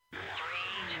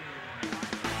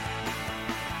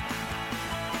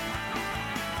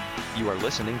You are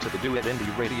listening to the Do It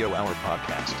Indie Radio Hour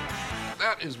podcast.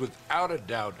 That is without a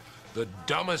doubt the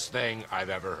dumbest thing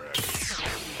I've ever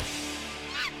heard.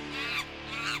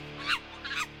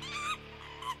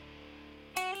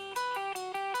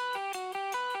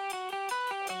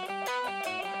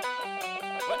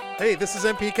 Hey, this is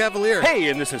MP Cavalier. Hey,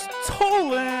 and this is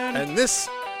Tolan. And this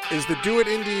is the Do It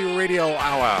Indie Radio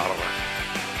Hour.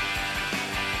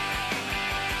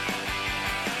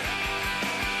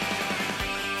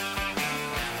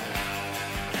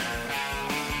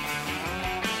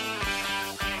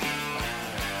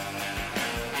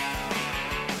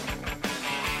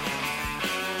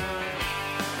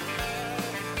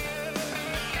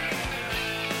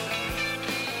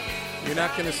 You're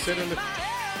not going to sit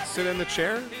in the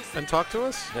chair and talk to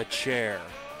us? The chair.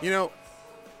 You know,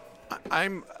 I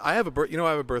have a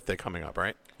birthday coming up,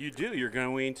 right? You do. You're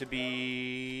going to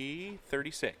be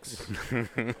 36.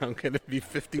 I'm going to be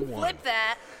 51. Flip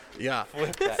that. Yeah.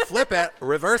 Flip that. Flip it,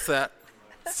 reverse it,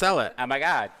 sell it. Oh my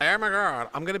God. Oh my God.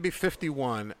 I'm going to be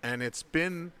 51, and it's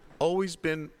always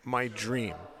been my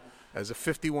dream as a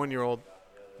 51-year-old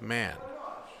man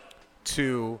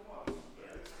to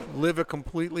live a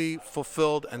completely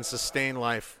fulfilled and sustained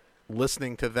life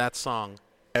listening to that song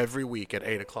every week at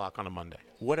 8 o'clock on a Monday.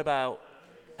 What about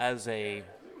as a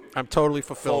I'm totally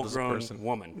fulfilled as a full-grown person.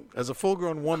 woman? As a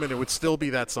full-grown woman, it would still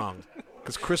be that song.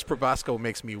 Because Chris Probasco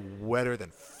makes me wetter than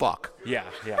fuck. Yeah.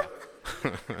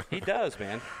 He does,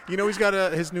 man. You know, he's got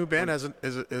his new band has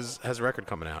a record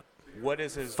coming out. What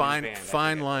is his Fine new band?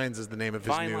 Fine Lines is the name of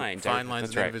his Fine new Lines. Fine Lines That's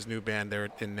is the name right. of his new band.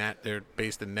 They're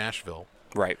based in Nashville,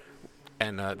 Right.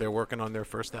 and they're working on their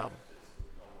first album.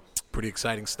 Pretty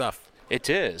exciting stuff. It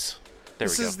is. There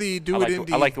This we go. is the Do I It like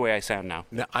Indie. I like the way I sound now.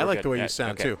 No, I We're like good. the way Yeah, you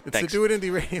sound okay, too. It's thanks. the Do It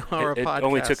Indie Radio Hour It podcast.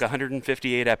 only took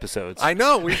 158 episodes. I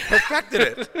know, we perfected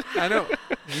it. I know.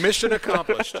 Mission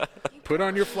accomplished. Put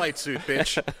on your flight suit,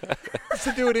 bitch. It's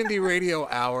the Do It Indie Radio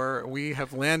Hour. We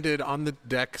have landed on the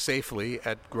deck safely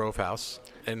at Grove House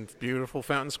in beautiful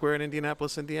Fountain Square in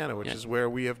Indianapolis, Indiana, which is where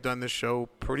we have done this show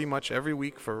pretty much every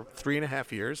week for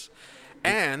 3.5 years.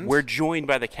 And We're joined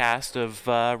by the cast of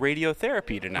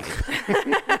Radiotherapy tonight.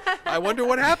 I wonder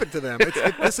what happened to them.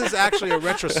 This is actually a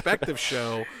retrospective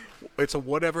show. It's a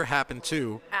whatever happened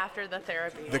to After the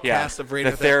therapy. the Yeah, cast of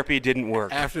Radio the therapy didn't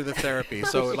work. after the therapy.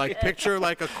 So like picture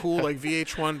like a cool like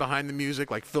VH1 behind the music,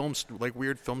 like like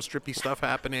weird film strippy stuff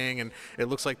happening, and it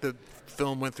looks like the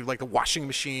film went through like the washing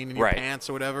machine in your Right. pants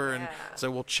or whatever. And Yeah.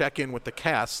 so we'll check in with the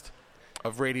cast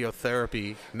of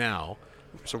Radiotherapy now.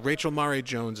 So Rachel Murray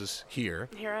Jones is here.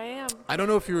 Here I am. I don't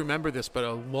know if you remember this, but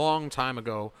a long time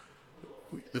ago,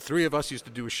 the three of us used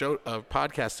to do a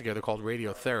podcast together called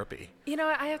Radiotherapy. You know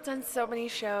what? I have done so many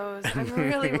shows. I'm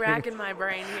really racking my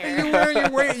brain here.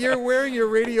 You're wearing your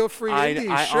Radio Free Indie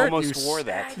I shirt. almost wore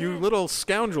that. You little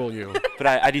scoundrel, you. But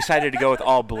I decided to go with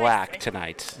all black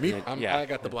tonight. Me, Yeah. I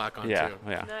got the black on Yeah, too.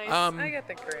 yeah. Nice. I got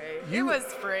the gray. you- It was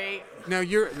free. Now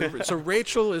so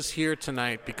Rachel is here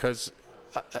tonight because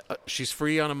she's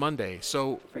free on a Monday.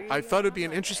 So I thought it'd be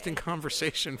an interesting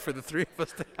conversation for the three of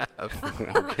us to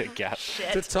have Okay, got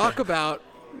it. to talk about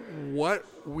what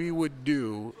we would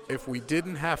do if we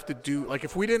didn't have to do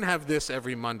if we didn't have this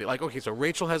every Monday. Like, okay, so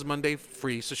Rachel has Monday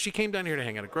free, so she came down here to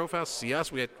hang out at Grove House, see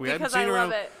us. We haven't Because seen I her.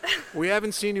 love it. We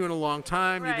haven't seen you in a long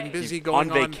time. You've been Right. busy On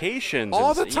going vacations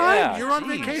all and the s- time. yeah, You're on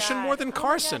geez. vacation God. more than Oh my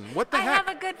Carson. God. What the I heck?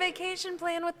 have a good vacation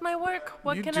plan with my work.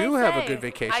 What You can do I have a say? good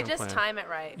vacation I just plan. time it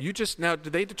right. You just now.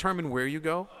 Did they determine where you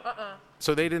go?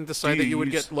 So they didn't decide Do that you you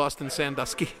would use- get lost in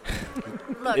Sandusky.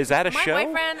 Look, Is that a my show?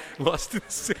 boyfriend, Lost in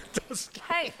Sandusky.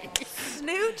 hey,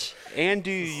 Snooch. And do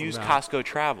you use Costco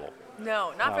Travel?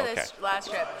 No, not for Oh, this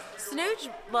last trip. Snooch,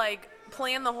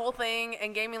 planned the whole thing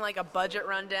and gave me, a budget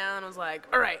rundown. I was like,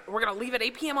 all right, we're going to leave at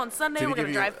 8 p.m. on Sunday. Did he We're going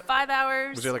to give you- drive 5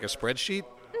 hours. Was there like a spreadsheet?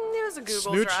 It was a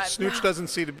Google Snooch, Drive. Snooch doesn't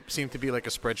seem to be like a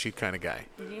spreadsheet kind of guy.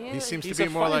 Yeah, He seems He's to a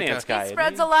be more like finance a. guy. He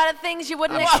spreads a lot of things you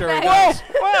wouldn't I'm expect. sure he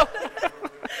does.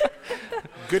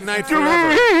 Good night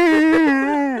forever.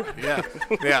 Yeah.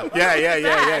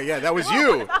 That was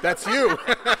you. That's you.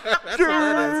 That's what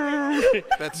that is.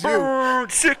 That's you.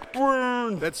 Sick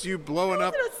burn. That's you blowing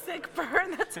up. A sick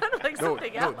burn. That sounded like No,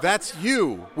 something no, else. that's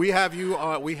you. We have you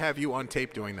on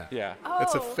tape doing that. Yeah.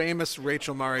 It's a Oh. famous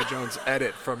Rachel Murray Jones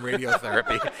edit from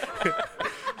Radiotherapy.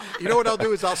 You know what I'll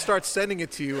do is I'll start sending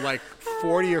it to you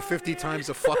 40 or 50 times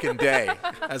a fucking day Well,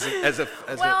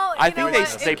 I you know think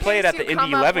what? they In play it case at the you come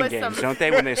Indy up 11 with games, some- don't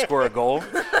they, when they score a goal?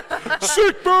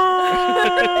 sick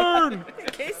burn. In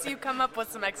case you come up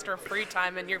with some extra free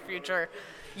time in your future,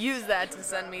 use that to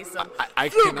send me some. I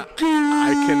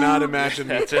cannot imagine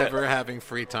me That's it. ever having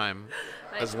free time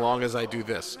as long as I do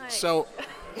this. Nice. So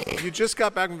You just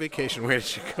got back from vacation. Where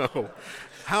did you go?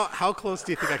 How close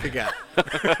do you think I could get?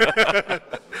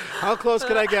 How close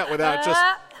could I get without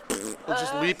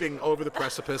just leaping over the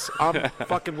precipice?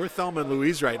 We're Thelma and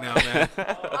Louise right now, man.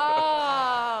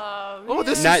 Oh,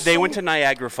 this They went to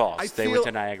Niagara Falls. I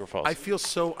feel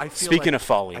Speaking of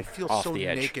falling I feel off so the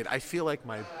edge. naked. I feel like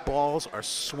my balls are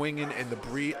swinging in the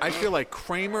breeze. I feel like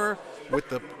Kramer with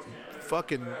the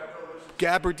fucking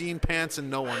gabardine pants and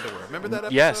no underwear. Remember that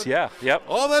episode? Yes, yeah, yep.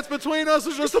 All that's between us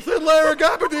is just a thin layer of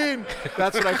gabardine.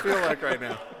 That's what I feel like right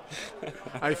now.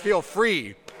 I feel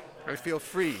free.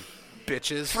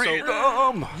 Bitches. Freedom.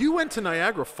 So, you went to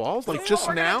Niagara Falls just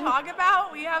we're now? Gonna talk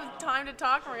about? We have time to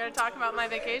talk. We're going to talk about my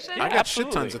vacation. I got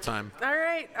Absolutely. shit tons of time. All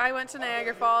right. I went to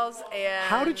Niagara Falls and...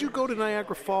 How did you go to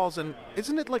Niagara Falls? And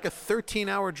isn't it like a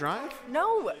 13-hour drive?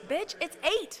 No, bitch. It's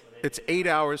 8. It's 8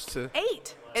 hours to... 8.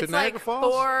 To It's Niagara like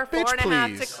Falls? 4 Bitch, and a half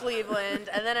please. to Cleveland,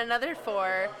 and then another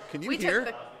 4. Can you we hear?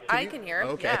 Took I can hear.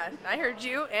 Okay. Yeah, I heard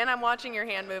you, and I'm watching your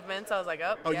hand movements. I was like,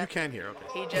 Oh, yeah. you can hear.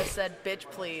 Okay. He just said, bitch,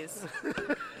 please.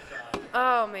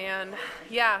 Oh, man.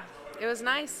 Yeah, it was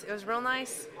nice. It was real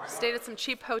nice. Stayed at some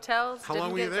cheap hotels. How Didn't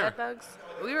long were you get there? bed bugs.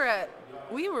 We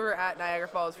were at Niagara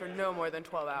Falls for no more than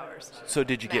 12 hours. So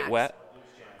did you get Max. wet?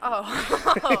 Oh,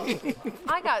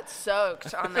 I got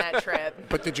soaked on that trip.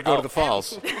 But did you go to the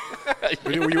falls?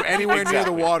 Were you anywhere near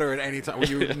the water at any time? Were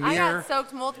you I near? got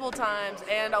soaked multiple times,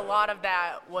 and a lot of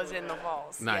that was in the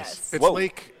falls. Nice. Yes. It's Whoa.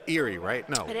 Lake Erie, right?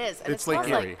 No. It is, and It's it smells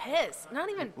Lake Erie. like piss. Not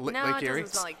even. Lake it Erie?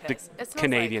 doesn't smell like The piss. It smells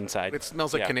Canadian like, side. It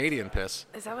smells like Yeah. Canadian piss.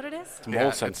 Is that what it is? Yeah,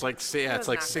 Molson. it's like was it's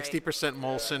like not great. 60%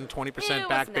 Molson, 20% It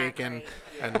back was not bacon, great.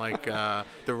 and like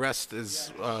the rest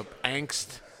is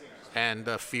angst and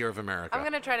fear of America. I'm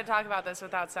gonna try to talk about this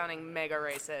without sounding mega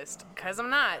racist, cause I'm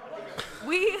not.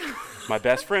 My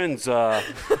best friend's I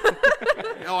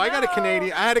got a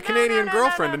Canadian. I had a Canadian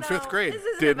girlfriend in no. 5th grade. This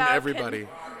isn't Didn't about everybody?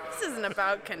 This isn't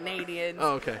about Canadians.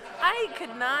 Oh, okay. I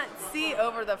could not see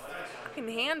over the fucking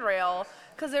handrail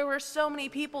because there were so many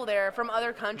people there from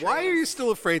other countries. Why are you still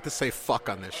afraid to say fuck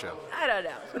on this show? I don't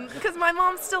know. Because my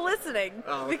mom's still listening.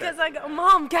 Oh, okay. Because I go,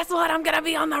 Mom, guess what? I'm gonna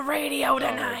be on the radio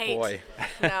tonight. Oh boy.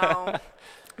 No.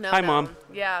 No. Hi, no. Mom.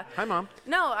 Yeah. Hi, Mom.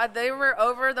 No, they were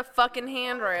over the fucking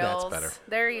handrails. That's better.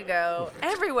 There you go.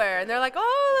 Everywhere. And they're like,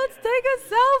 oh, let's take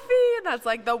a selfie. And that's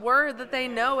like the word that they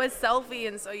know is selfie.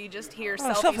 And so you just hear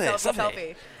selfie,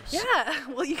 selfie. Yeah.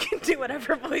 Well, you can do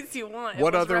whatever voice you want.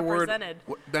 What it was other word? represented.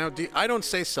 Now, I don't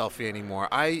say selfie anymore.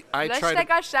 I Let's try take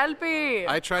to. a selfie.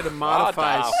 I try to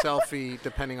modify selfie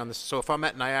depending on the. So if I'm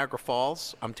at Niagara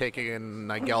Falls, I'm taking a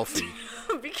Nigelfie.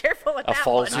 Be careful with A that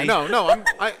one.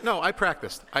 falsie? I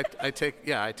practiced. I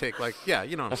take like you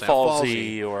know what I'm a saying.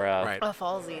 falsy or a Right. A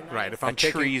fallsy. Nice. Right. If A I'm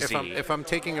taking treesy. if I'm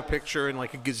taking a picture in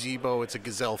like a gazebo, it's a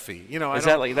gazelfie. You know,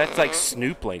 that's like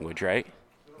Snoop language, right?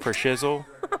 For shizzle.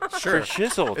 sure. For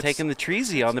shizzle, taking the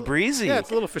treesy on the breezy. Yeah, it's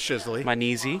a little fashizzly. My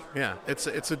kneesy. Yeah, it's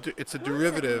a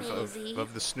derivative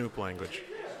of the Snoop language.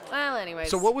 Well, anyways.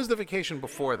 So what was the vacation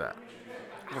before that?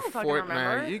 I don't fucking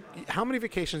remember. How many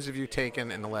vacations have you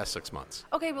taken in the last 6 months?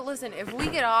 Okay, but listen, if we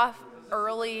get off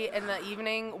early in the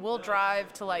evening, we'll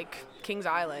drive to like Kings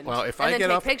Island. Well, if and I then get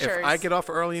take off pictures. if I get off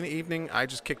early in the evening, I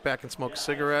just kick back and smoke a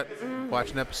cigarette,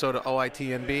 watch an episode of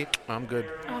OITNB. I'm good.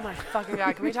 Oh my fucking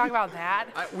god! Can we talk about that?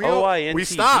 OINTB, We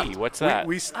stopped. what's that?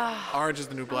 Orange is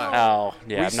the New Black. Oh,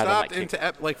 yeah. We I'm not on stopped that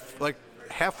kick. into like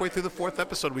halfway through the 4th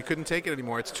episode. We couldn't take it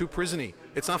anymore. It's too prisony.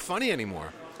 It's not funny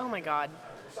anymore. Oh my god!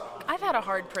 I've had a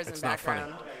hard prison It's not funny.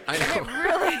 background. I know.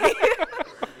 Really.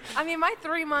 I mean, my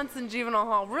 3 months in juvenile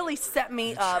hall really set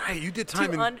me up. Hey, you did to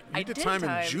time in I did time in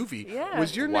time. juvie. Yeah.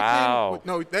 Was your Wow.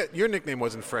 nickname? No, your nickname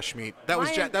wasn't Fresh Meat. That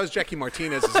was Mine- that was Jackie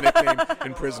Martinez's nickname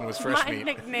in prison was Fresh My Meat.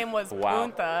 nickname was Wow.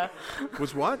 Punta.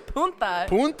 Was what? Punta.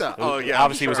 Punta. Oh yeah.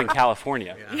 Obviously, it was in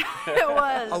California. It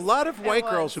was. A lot of white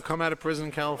was. girls who come out of prison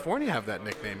in California have that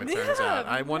nickname. It turns Yeah, out.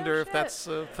 I no wonder if shit. that's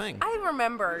a thing. I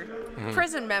remember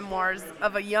prison memoirs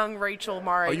of a young Rachel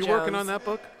Murray Are you Jones. working on that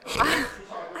book?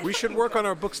 We should work on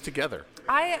our books together.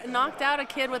 I knocked out a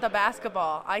kid with a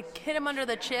basketball. I hit him under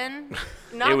the chin,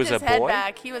 knocked was his a head boy?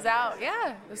 back. He was out.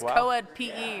 Yeah, it was Wow. co-ed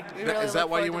PE. We really Is that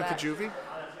look why you forward went to that. juvie?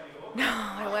 No,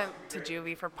 I went to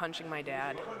juvie for punching my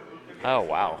dad. Oh,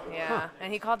 wow. Yeah,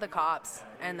 and he called the cops,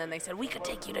 and then they said, we could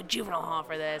take you to juvenile hall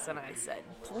for this, and I said,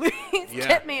 please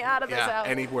get me out of this house.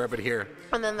 Anywhere but here.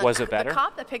 And then Was it better? The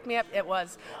cop that picked me up, it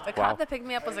was. The Wow. cop that picked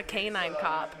me up was a canine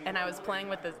cop, and I was playing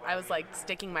with this. I was like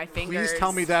sticking my fingers. Please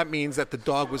tell me that means that the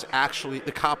cop was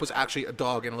actually a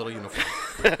dog in a little uniform.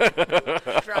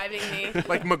 driving me.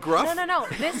 Like McGruff? No.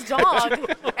 This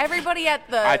dog. Everybody at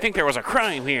the. I think there was a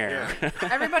crime here.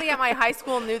 Everybody at my high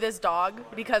school knew this dog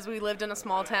because we lived in a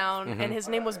small town, and his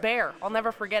name was Bear. I'll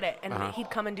never forget it. And he'd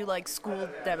come and do like school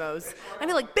demos. I'd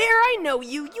be like, Bear, I know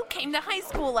you. You came to high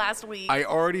school last week. I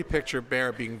already picture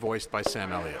Bear being voiced by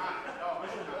Sam Elliott.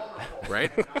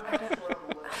 Right?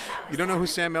 You don't know who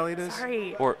Sam Elliott is?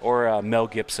 Sorry. Or Mel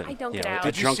Gibson. I don't get out.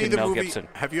 The Did you see drunken the Mel movie? Gibson.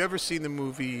 Have you ever seen the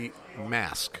movie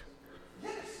Mask?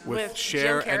 With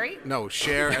Cher Jim Carrey?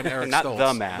 Cher and Eric Not Stoltz.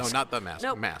 The Mask. No, not The Mask.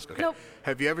 Nope. Mask. Okay. Nope.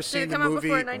 Have you ever Did seen it the come out movie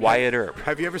before 90? Wyatt Earp.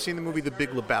 Have you ever seen the movie The Big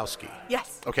Lebowski?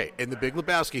 Yes. Okay, in The Big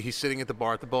Lebowski, he's sitting at the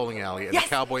bar at the bowling alley, and Yes. the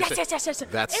cowboy yes, says, yes, yes, yes.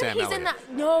 "That's and Sam he's Elliott." in that.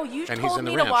 No, you And he's told in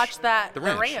The me Ranch. to watch that. The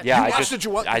Ranch. Yeah, You I watched just it? Did you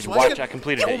watch- I did you watch watched. it? I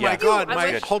completed Oh it. my Yeah. God, I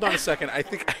Mike! wish- Hold on a second. I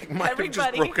think I might have just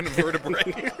Everybody. broken a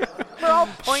vertebrae. We're all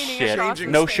pointing Shit. across. the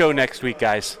No table. show next week,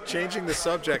 guys. Changing the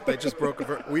subject, I just broke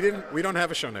a We don't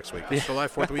have a show next week. It's July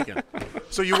 4th weekend.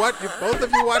 So both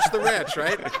of you watched The Ranch,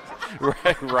 right?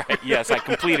 Right. Yes, I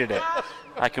completed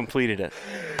it.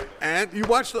 And you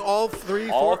watched all three?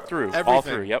 All four? through. Everything. All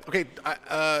through, yep. Okay,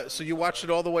 so you watched it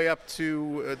all the way up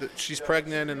to she's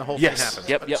pregnant and the whole Yes, thing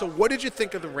happens. yep. So what did you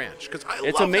think of The Ranch? Because I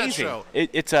It's love amazing. that show.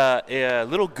 It's a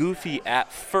little goofy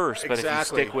at first, but if you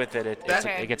Exactly. stick with it,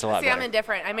 it gets a lot See, better. I'm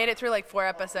indifferent. I made it through like 4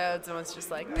 episodes and was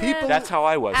just like, People- That's how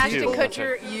I was Ashton too.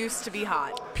 Kutcher used to be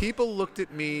hot. People looked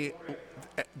at me.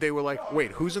 They were like,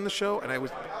 "Wait, who's in the show?" And I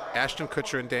was Ashton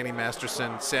Kutcher and Danny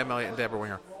Masterson, Sam Elliott and Deborah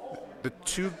Winger. The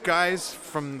two guys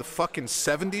from the fucking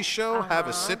 70s show have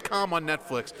a sitcom on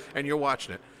Netflix, and you're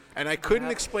watching it. And I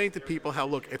couldn't explain to people how,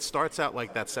 look, it starts out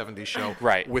like that 70s show,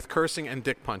 Right. with cursing and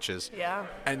dick punches. Yeah.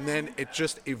 And then it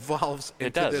just evolves It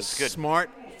into does. this It's good. smart,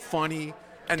 funny,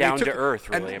 and Down they to earth,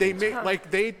 really. And they I mean, made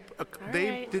they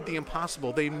right. did the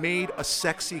impossible. They made a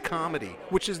sexy comedy,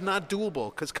 which is not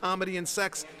doable because comedy and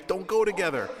sex don't go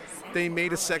together. They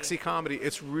made a sexy comedy.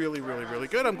 It's really, really, really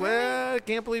good. I'm glad. I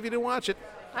can't believe you didn't watch it.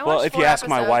 I Well, watched if you 4 ask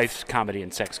my episodes. wife, comedy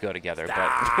and sex go together.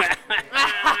 But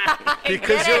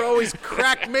Because you're always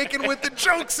crack making with the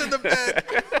jokes in the bed.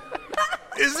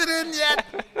 Is it in yet?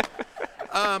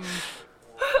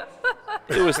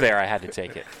 it was there. I had to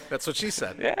take it. That's what she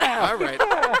said. Yeah. All right.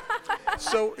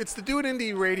 So it's the Do It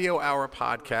Indie Radio Hour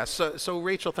podcast. So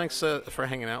Rachel, thanks for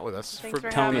hanging out with us. Thanks for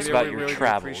telling having us me. about We your really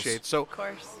travels. Appreciate. So Of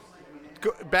course.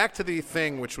 back to the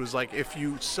thing, which was like if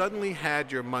you suddenly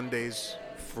had your Mondays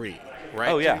free, right?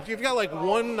 Oh, yeah. So you've got like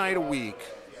one night a week.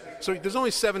 So there's only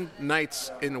 7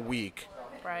 nights in a week.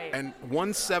 Right. And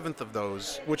 1/7 of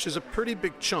those, which is a pretty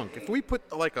big chunk. If we put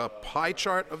like a pie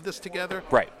chart of this together,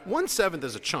 Right. 1/7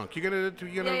 is a chunk. You're gonna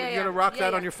Yeah. rock Yeah, that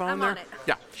yeah. on your phone I'm there. on it.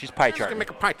 Yeah. She's pie Just gonna charting. make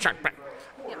a pie chart.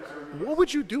 Yeah. What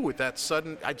would you do with that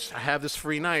sudden? I have this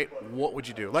free night. What would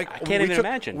you do? Like I can't even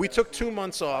imagine. We took 2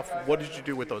 months off. What did you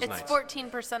do with those It's nights?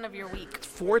 14% of your week.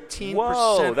 14%.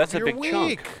 Whoa, that's of a your big chunk.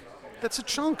 week. That's a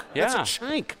chunk. Yeah. That's a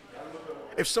chunk.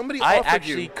 If somebody I offered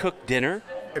actually you, cooked dinner.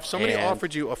 if somebody and-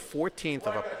 offered you a 14th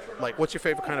of a, like, what's your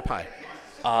favorite kind of pie?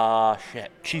 Shit,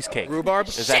 cheesecake. Rhubarb?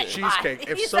 Is that cheesecake?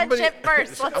 If you somebody, said shit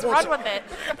first. I Let's won't run say- with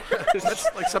it. That's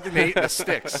like something they eat in the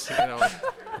sticks. You know,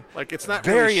 like it's not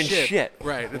Very really in shit.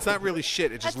 Right? It's not really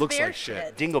shit. It just That's looks their like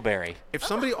shit. Dingleberry? If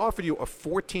somebody offered you a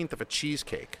 14th of a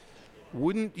cheesecake,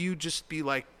 wouldn't you just be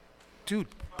like, dude,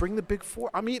 bring the big 4?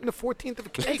 I'm eating the 14th of a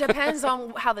It cake. depends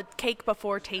on how the cake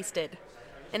before tasted.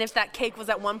 And if that cake was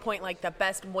at one point like the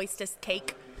best, moistest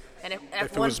cake. And if at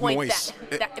If it one was point moist.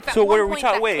 if at So one what are we point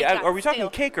talking? that Wait, cake got are we talking stale-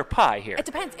 cake or pie here? It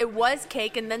depends. It was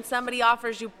cake, and then somebody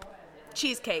offers you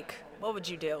cheesecake. What would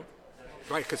you do?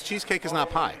 Right, because cheesecake is not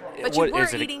pie. But What you were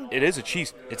is it? eating. It is a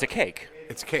cheese. It's a cake.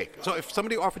 It's cake. So if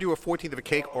somebody offered you a 14th of a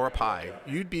cake or a pie,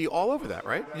 you'd be all over that,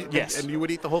 right? Yes. And you would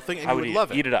eat the whole thing and I you would would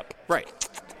love it. eat it up. Right.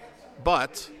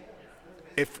 But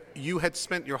if you had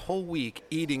spent your whole week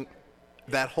eating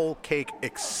that whole cake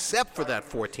except for that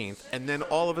 14th, and then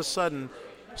all of a sudden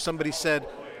somebody said,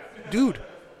 dude,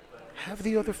 have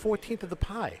the other 14th of the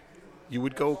pie, you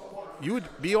would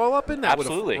be all up in that.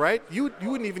 Absolutely. Right? You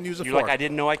wouldn't even use a You're fork. like, I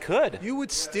didn't know I could. You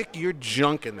would stick your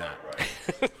junk in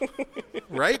that.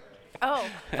 Right? Oh,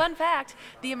 fun fact: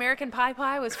 the American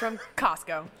pie was from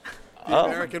Costco.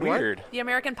 American what? weird. The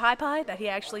American pie that he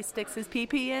actually sticks his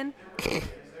pee in.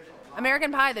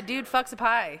 American Pie, the dude fucks a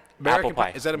pie. American Apple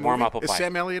pie. Is that a movie? Warm apple Is pie.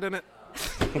 Sam Elliott in it?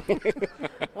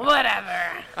 Whatever.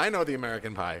 I know the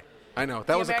American Pie. I know. That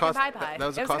The was American a Costco. Pie. That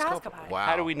was a It was a Costco. Costco pie. Wow.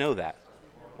 How do we know that?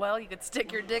 Well, you could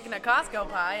stick your dick in a Costco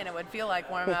pie and it would feel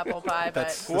like warm apple pie, but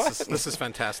This is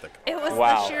fantastic. it was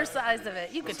Wow. the sheer size of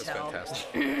it. You could This is tell.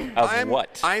 fantastic. Of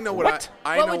what? I know what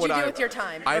I What know would what you do I with your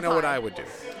time I for know what pie? I would do.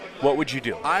 What would you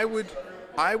do? I would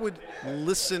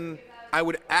listen. I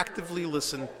would actively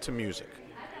listen to music.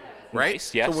 Right?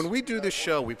 Nice, yes. So when we do this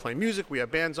show, we play music, we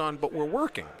have bands on, but we're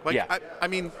working. Like Yeah. I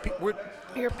mean,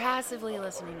 You're passively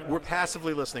listening to music. We're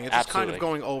passively listening. It's just kind of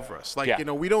going over us. Like,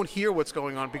 we don't hear what's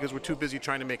going on because we're too busy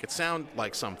trying to make it sound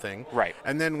like something. Right.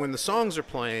 And then when the songs are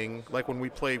playing, like when we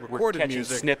play recorded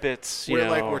music, snippets.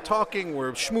 We're talking,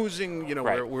 we're schmoozing.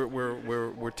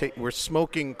 Right. We're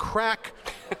smoking crack.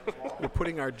 We're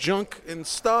putting our junk in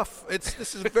stuff.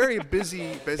 This is a very busy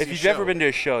If you've show. ever been to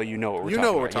a show, you know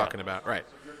what we're talking about. Right.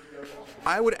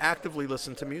 I would actively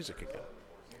listen to music again.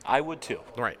 I would too.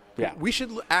 Right. Yeah. We should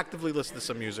actively listen to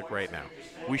some music right now.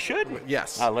 We should?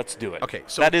 Yes. Let's do it. Okay.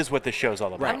 So that is what the show's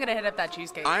all about. I'm going to hit up that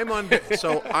cheesecake. I am on.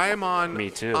 Me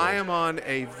too. I am on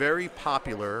a very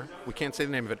popular. We can't say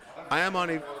the name of it.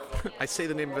 I say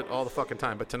the name of it all the fucking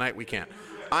time, but tonight we can't.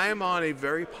 I am on a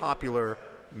very popular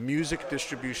music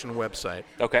distribution website.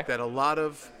 Okay. That a lot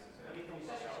of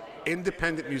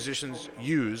independent musicians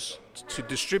use to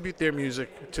distribute their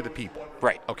music to the people.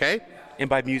 Right. Okay. And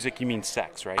by music, you mean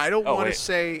sex, right? I don't want to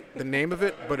say the name of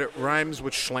it, but it rhymes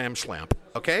with schlam schlamp.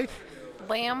 Okay?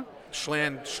 Lamb?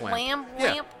 Schlam schlamp. Lamb?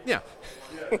 Yeah.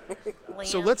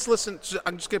 So let's listen.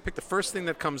 I'm just going to pick the first thing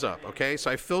that comes up, okay?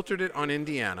 So I filtered it on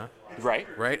Indiana. Right.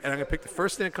 Right? And I'm going to pick the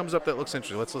first thing that comes up that looks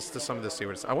interesting. Let's listen to some of this, see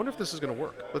what it's. I wonder if this is going to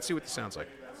work. Let's see what this sounds like.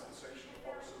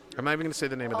 I'm not even going to say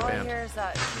the name of the band. Here's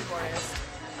that keyboardist.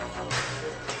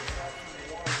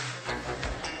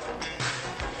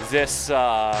 Is this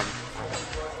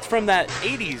from that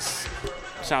 80s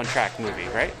soundtrack movie,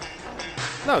 right?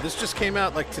 No, this just came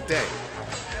out like today.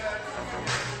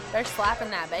 They're slapping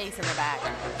that bass in the back.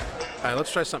 All right,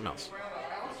 let's try something else.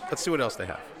 Let's see what else they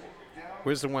have.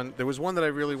 Where's the one? There was one that I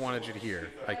really wanted you to hear.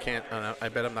 I can't. I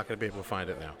bet I'm not going to be able to find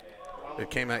it now. It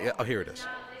came out. Yeah. Oh, here it is.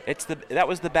 That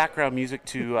was the background music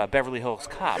to Beverly Hills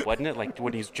Cop, wasn't it? Like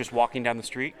when he's just walking down the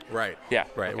street. Right. Yeah.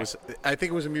 Right. Okay. I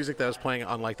think it was a music that was playing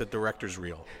on like the director's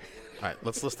reel. All right.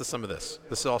 Let's listen to some of this.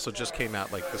 This also just came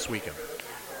out like this weekend.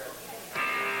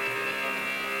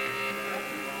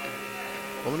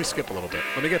 Well, let me skip a little bit.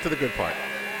 Let me get to the good part.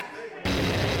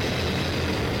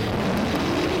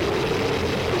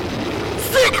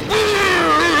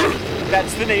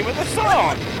 That's the name of the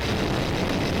song.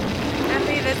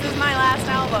 Happy, this is my last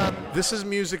album. This is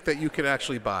music that you could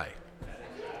actually buy.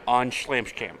 On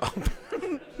Schlamschcam.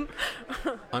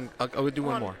 I'll do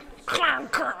one more.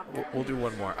 We'll do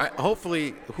one more.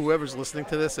 Hopefully, whoever's listening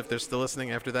to this, if they're still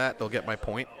listening after that, they'll get my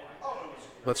point.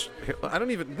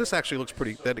 This actually looks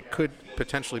pretty, that it could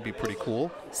potentially be pretty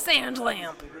cool. Sand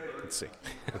lamp. Let's see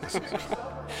what this is.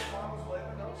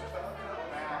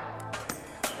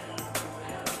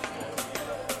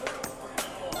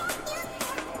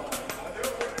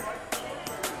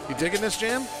 You digging this,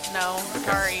 Jam? No,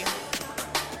 sorry.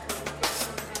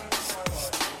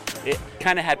 It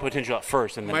kind of had potential at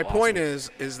first, and then my point is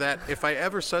that if I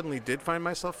ever suddenly did find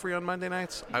myself free on Monday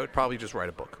nights, I would probably just write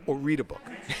a book or read a book.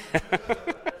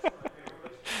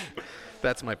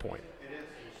 That's my point.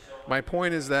 My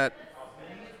point is that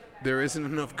there isn't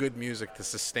enough good music to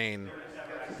sustain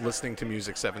listening to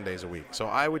music 7 days a week. So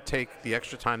I would take the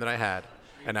extra time that I had,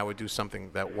 and I would do something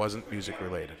that wasn't music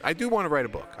related. I do want to write a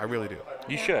book. I really do.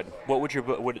 You should. What would your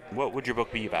book? What would your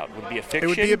book be about? Would it be a fiction? It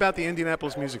would be about the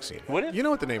Indianapolis music scene. Would it? You know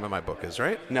what the name of my book is,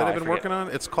 right? No, that I've been forget. working on.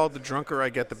 It's called "The Drunker I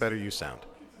Get, the Better You Sound."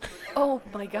 Oh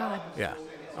my God. Yeah.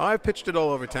 Oh, I've pitched it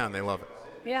all over town. They love it.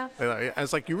 Yeah.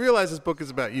 It's like, you realize this book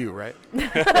is about you, right?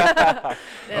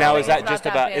 Now, is that just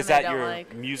about? Is that your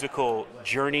like? musical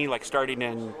journey, like starting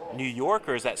in New York,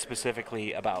 or is that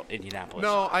specifically about Indianapolis?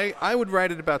 No, I would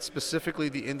write it about specifically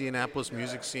the Indianapolis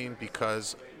music scene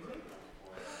because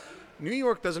New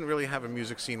York doesn't really have a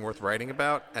music scene worth writing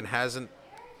about, and hasn't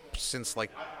since like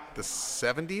the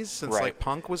 70s, since Right. like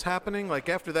punk was happening. Like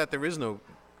after that, there is no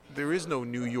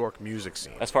New York music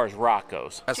scene. As far as rock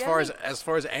goes. As far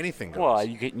as anything goes. Well,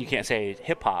 you can't say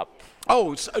hip hop.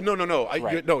 Oh no!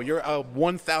 Right. You're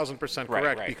 1,000%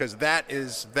 correct, right. because that's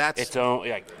Its own,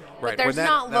 like, right. But there's when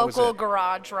not that was local it.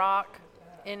 garage rock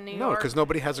in New No, York. because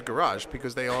nobody has a garage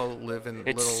because they all live in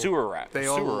It's little sewer rock. They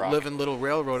Sewer all rock. live in little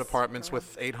railroad apartments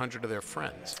with 800 of their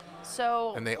friends.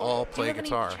 So. And they all play do you have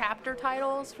guitar. Any chapter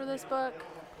titles for this book?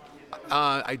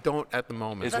 I don't at the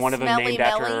moment. is The one of them Smelly named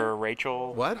Melly? after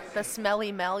Rachel? What? The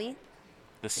Smelly Melly.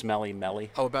 The Smelly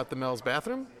Melly. Oh, about the Mel's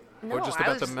bathroom? No, or just I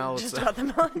about was the Mel? just itself? about the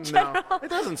Mel in No, general. it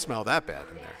doesn't smell that bad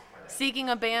in there. Seeking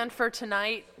a band for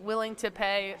tonight, willing to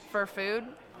pay for food.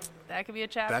 That could be a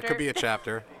chapter. That could be a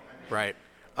chapter, right?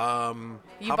 You how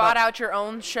bought about- out your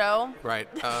own show. Right.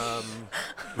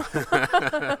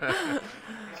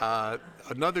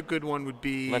 Another good one would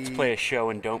be. Let's play a show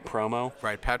and don't promo.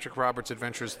 Right, Patrick Roberts'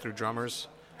 Adventures Through Drummers.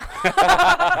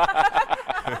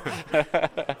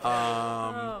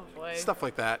 Oh boy. Stuff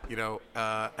like that,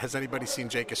 Has anybody seen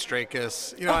Jake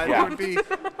Astrakis? It would be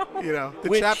You know, the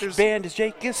Which chapters. band is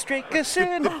Jake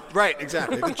Strakeson? Right,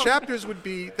 exactly. The chapters would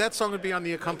be that song would be on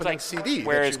the accompanying CD.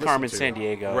 Where that is you listen Carmen to.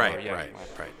 Sandiego? Right, or, yeah,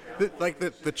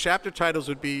 right. The chapter titles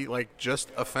would be like just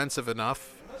offensive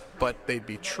enough, but they'd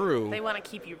be true. They want to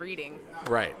keep you reading.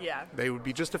 Right. Yeah. They would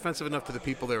be just offensive enough to the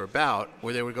people they're about,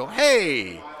 where they would go,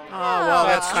 "Hey, well,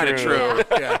 that's kind of true."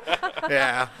 Yeah.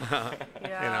 Yeah. You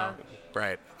know.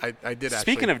 Right. I did.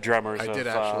 Speaking actually, of drummers I did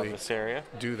of actually this area,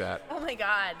 do that. Oh my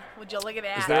God! Would you look at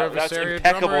that? Is there a That's Visaria drummer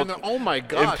impeccable- in the, oh my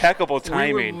gosh! impeccable We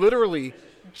timing. were literally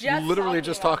Just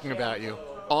just talking about you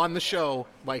on the show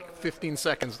like 15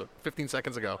 seconds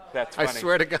ago. That's I funny.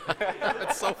 swear to God,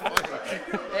 that's so funny.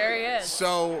 There he is.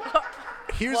 So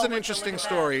here's Well, an look interesting at that.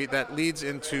 story that leads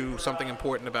into something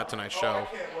important about tonight's show,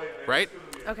 right?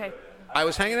 Okay. I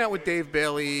was hanging out with Dave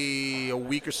Bailey a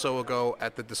week or so ago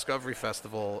at the Discovery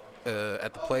Festival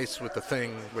at the place with the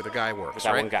thing where the guy works,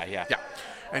 that right? one guy, yeah. Yeah.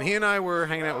 And he and I were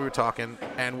hanging out, we were talking,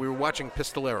 and we were watching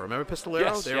Pistolero. Remember Pistolero?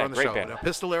 Yes, they were yeah, on the great show. band. Now,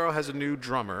 Pistolero has a new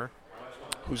drummer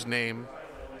whose name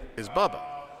is Bubba.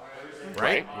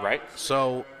 Right? Right.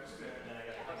 So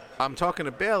I'm talking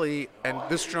to Bailey, and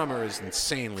this drummer is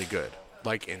insanely good.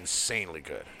 Like, insanely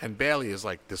good. And Bailey is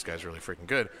like, this guy's really freaking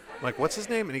good. I'm like, what's his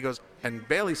name? And he goes, and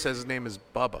Bailey says his name is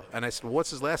Bubba. And I said, well, what's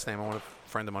his last name? I want to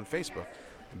friend him on Facebook.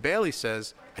 And Bailey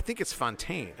says, I think it's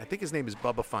Fontaine. I think his name is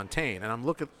Bubba Fontaine. And I'm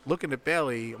looking at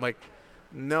Bailey, I'm like,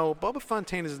 no, Bubba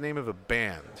Fontaine is the name of a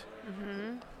band.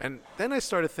 Mm-hmm. And then I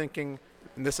started thinking,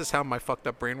 and this is how my fucked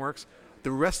up brain works,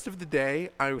 the rest of the day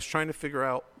I was trying to figure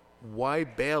out why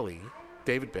Bailey,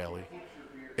 David Bailey,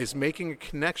 is making a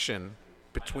connection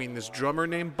between this drummer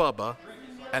named Bubba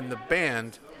and the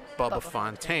band Bubba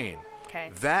Fontaine. Okay.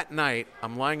 That night,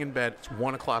 I'm lying in bed. It's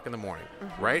 1 o'clock in the morning,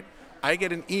 right? I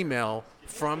get an email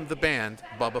from the band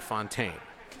Bubba Fontaine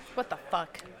What the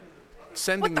fuck?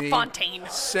 sending What the Fontaine?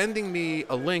 sending me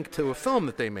a link to a film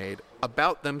that they made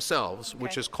about themselves,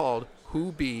 which Okay. is called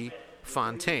Who Be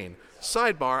Fontaine.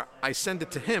 Sidebar, I send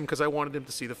it to him because I wanted him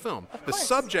to see the film. The course.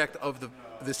 subject of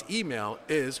this email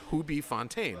is Who Be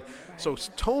Fontaine. So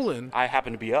Tolan, I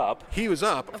happen to be up. he was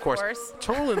up, of course. course.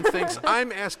 Tolan thinks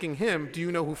I'm asking him, do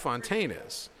you know who Fontaine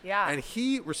is? Yeah. And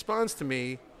he responds to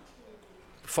me,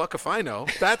 fuck if I know.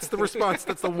 That's the response.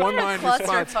 That's the one-line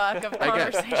response Clusterfuck of I get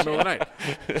in the conversation. middle of the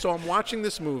night. So I'm watching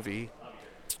this movie,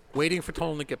 waiting for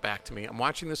Tolan to get back to me. I'm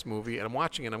watching this movie, and I'm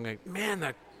watching it. I'm like, man,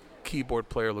 that keyboard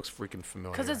player looks freaking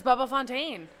familiar. Because it's Bubba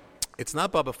Fontaine. It's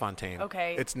not Bubba Fontaine.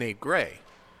 Okay. It's Nate Gray.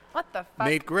 What the fuck?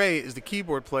 Nate Gray is the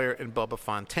keyboard player in Bubba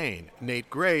Fontaine. Nate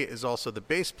Gray is also the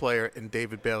bass player in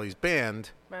David Bailey's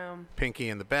band, Boom. Pinky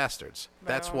and the Bastards.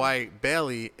 That's Boom. why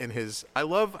Bailey in his... I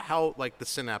love how, like, the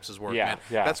synapses work, Yeah, man.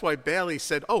 yeah. That's why Bailey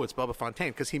said, oh, it's Bubba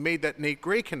Fontaine, because he made that Nate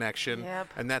Gray connection, Yep.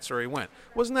 and that's where he went.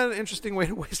 Wasn't that an interesting way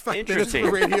to waste 5 minutes of Interesting.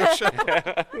 a radio show?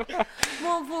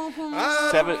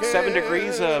 7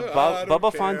 degrees of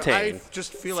Bubba Fontaine. I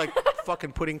just feel like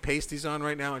fucking putting pasties on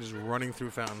right now and just running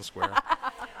through Fountain Square.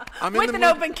 I'm With in an the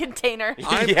mood. open container. Yeah,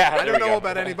 I there don't we know go.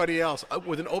 about anybody else.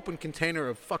 With an open container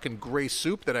of fucking gray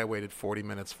soup that I waited 40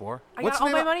 minutes for. I What's got all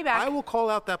the name my of- money back. I will call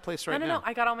out that place right No, now.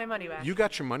 I got all my money back. You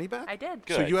got your money back? I did.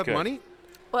 So Good, you have good. money?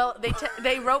 Well,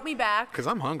 they wrote me back. Because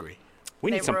I'm hungry.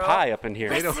 We They need some wrote- pie up in here.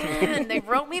 Listen, they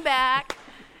wrote me back,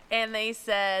 and they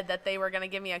said that they were going to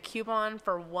give me a coupon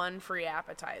for one free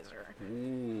appetizer.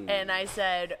 And I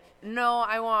said, no,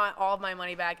 I want all of my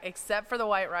money back except for the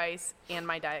white rice and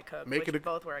my Diet Coke, Make which it a,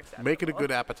 both were acceptable. Make it a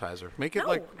good appetizer. Make it No,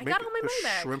 like I make got all my it money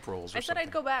back. shrimp rolls or I said something.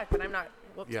 I'd go back, but I'm not.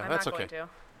 Whoops, Yeah, I'm that's not okay. going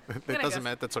That Gonna doesn't go-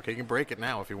 matter. That's okay. You can break it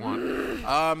now if you want.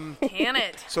 to. Can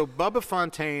it? So Bubba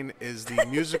Fontaine is the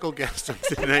musical guest of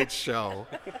tonight's show.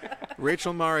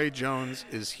 Rachel Murray Jones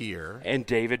is here. And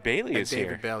David Bailey And is David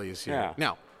here. Bailey is here. Yeah.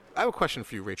 Now, I have a question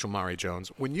for you, Rachel Murray Jones.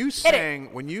 When you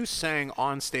it. sang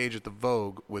on stage at the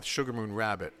Vogue with Sugar Moon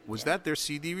Rabbit, was that their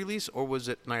CD release or was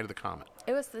it Night of the Comet?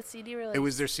 It was the CD release. It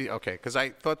was their CD. Okay, because I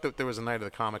thought that there was a Night of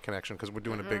the Comet connection because we're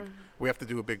doing a big. We have to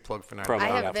do a big plug for Night Promo. of the I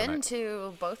Comet have been tonight.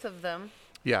 to both of them.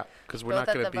 Yeah, because we're Both not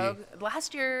at going the to be. Vogue.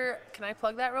 Last year, can I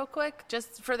plug that real quick?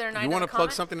 Just for their night You want to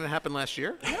plug something that happened last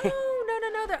year?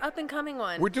 No, they're up and coming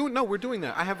one. We're doing that.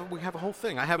 We have a whole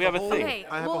thing. I have We have a whole thing. Okay,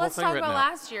 I have well, a whole let's thing talk written about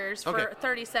out. last year's Okay. for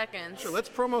 30 seconds. Sure, let's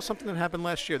promo something that happened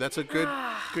last year. That's a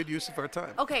good use of our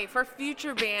time. Okay, for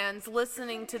future bands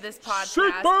listening to this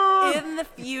podcast in the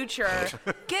future,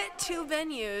 get 2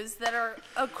 venues that are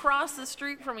across the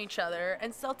street from each other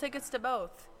and sell tickets to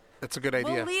both. That's a good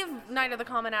idea. We'll leave Night of the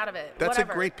Comet out of it. That's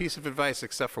Whatever. a great piece of advice,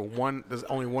 except for one. There's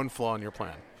only one flaw in your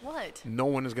plan. What? No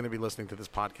one is going to be listening to this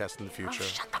podcast in the future.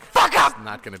 Shut the fuck up! It's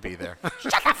not going to be there.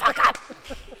 Shut the fuck up!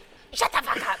 Shut the fuck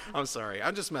I'm sorry.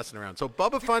 I'm just messing around. So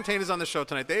Bubba Fontaine is on the show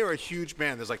tonight. They are a huge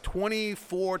band. There's like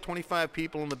 24, 25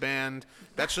 people in the band.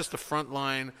 That's just the front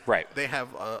line. Right. They have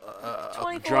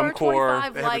 24, drum corps.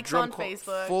 25 they have a likes drum on corps,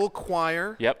 Facebook. full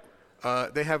choir. Yep.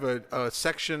 They have a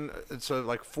section, it's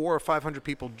like 400 or 500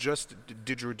 people, just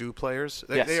didgeridoo players.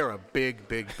 Yes. They are a big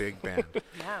band.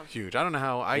 Yeah. Huge. I don't know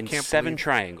how. I In can't 7 believe-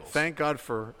 triangles. Thank God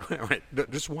for right,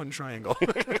 just one triangle.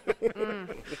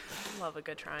 Love a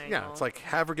good triangle. Yeah, it's like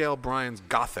Havergal Bryan's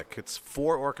Gothic. It's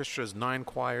 4 orchestras, 9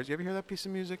 choirs. You ever hear that piece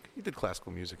of music? You did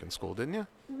classical music in school, didn't you?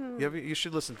 You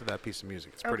should listen to that piece of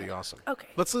music. It's pretty awesome. Okay.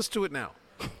 Let's listen to it now.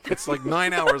 It's like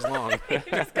 9 hours long.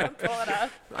 Just gonna pull it up.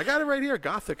 I got it right here,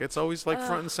 Gothic. It's always like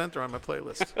front and center on my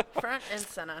playlist. Front and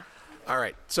center. All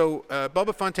right. So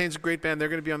Bubba Fontaine's a great band. They're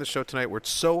going to be on the show tonight. We're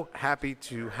so happy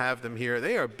to have them here.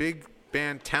 They are a big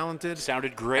band, talented.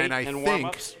 Sounded great and in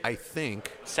warm-ups. I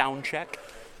think Sound check.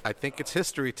 it's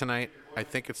history tonight. I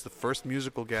think it's the first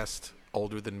musical guest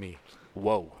older than me.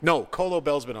 Whoa. No, Colo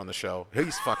Bell's been on the show.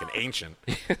 He's fucking ancient.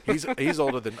 He's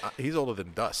older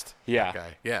than dust. Yeah. That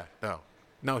guy. Yeah.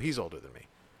 No, he's older than me.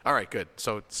 All right, good.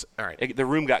 So it's all right. The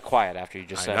room got quiet after you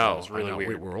just said that. It was really weird.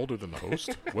 Wait, we're older than the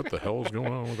host? What the hell is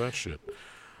going on with that shit?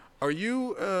 Are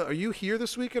you here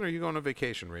this weekend or are you going on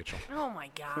vacation, Rachel? Oh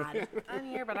my God. I'm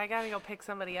here, but I gotta go pick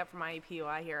somebody up from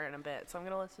IUPUI here in a bit. So I'm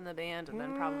gonna listen to the band and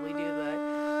then probably do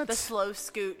the slow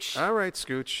scooch. All right,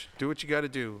 Scooch. Do what you got to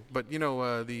do. But you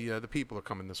know the people are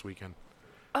coming this weekend.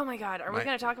 Oh my God. Are we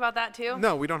gonna talk about that too?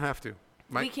 No, we don't have to.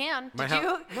 We can. my Did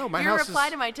you? No, my Your house reply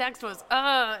is. to my text was,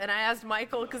 and I asked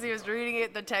Michael because he was reading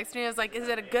it, the text, and he was like, is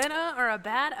it a good or a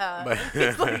bad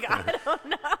He's like, I don't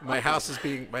know. My house is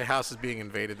being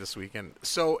invaded this weekend.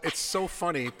 So it's so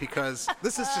funny because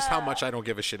this is just how much I don't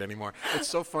give a shit anymore. It's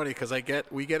so funny because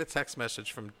we get a text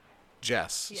message from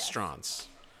Jess Yes. Strauss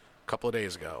a couple of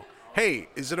days ago. Hey,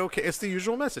 is it okay? It's the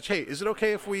usual message. Hey, is it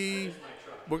okay if we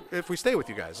stay with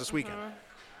you guys this weekend?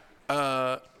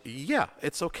 Yeah,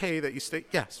 it's okay that you stay.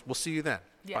 Yes, we'll see you then.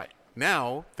 Yeah. Bye.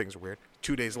 Now, things are weird.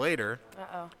 2 days later,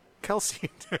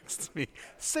 Kelsey texts me,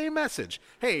 same message.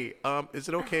 Hey, is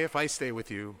it okay if I stay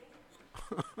with you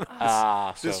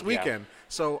this weekend?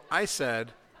 So I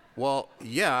said, well,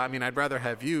 yeah, I mean, I'd rather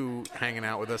have you hanging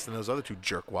out with us than those other 2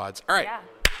 jerkwads. All right. Yeah.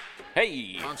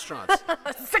 Hey. On Strauss.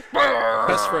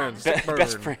 Best friends.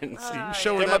 Best friends.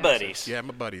 Show They're that my message. buddies. Yeah,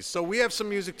 my buddies. So we have some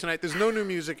music tonight. There's no new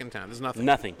music in town. There's nothing.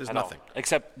 Nothing. There's at nothing. all,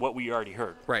 except what we already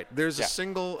heard. Right. There's Yeah. a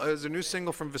single. There's a new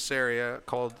single from Visaria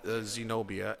called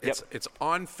Zenobia. It's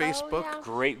on Facebook. yeah.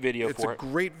 Great video It's for a it.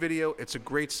 great video. It's a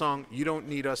great song. You don't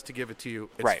need us to give it to you.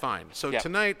 It's Right. fine. So Yeah.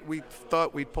 tonight we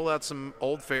thought we'd pull out some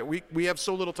old favorites. We have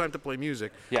so little time to play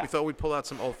music. Yeah. We thought we'd pull out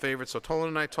some old favorites. So Tolan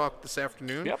and I talked this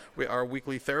afternoon. Yep. Our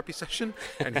weekly therapy session,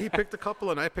 and he picked a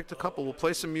couple and I picked a couple. We'll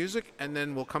play some music and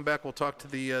then we'll come back. We'll talk to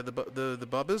the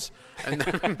Bubbas, and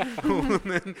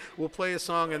then we'll play a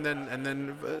song and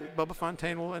then Bubba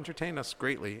Fontaine will entertain us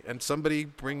greatly. And somebody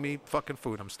bring me fucking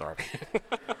food. I'm starving.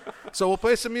 So we'll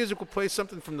play some music. We'll play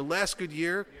something from The Last Good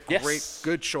Year. Yes. Great,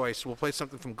 good choice. We'll play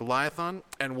something from Goliathon,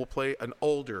 and we'll play an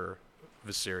older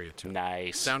Visaria tune.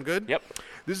 Nice. Sound good? Yep.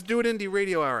 This is Do It Indie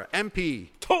Radio Hour. MP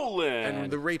Tolan.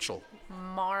 and the Rachel.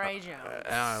 Maury Jones.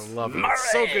 I love it.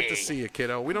 It's so good to see you,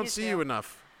 kiddo. We don't see too. you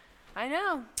enough. I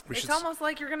know. We It's should almost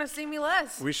like you're going to see me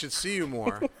less. We should see you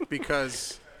more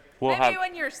because. We'll Maybe have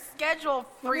when your schedule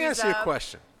Let me frees ask you a up.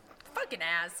 question. Fucking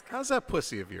ask. How's that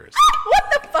pussy of yours?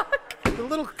 What the fuck? The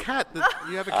little cat.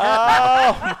 You have a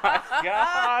cat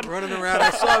God. running around. I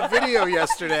saw a video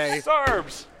yesterday.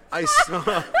 Sarbs. I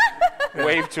saw.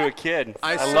 Wave to a kid.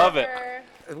 I saw- love it.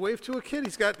 Wave to a kid.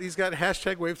 He's got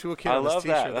hashtag wave to a kid I on his love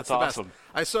t-shirt. that. That's the best. awesome.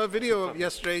 I saw a video of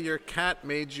yesterday. Your cat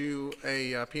made you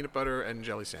a peanut butter and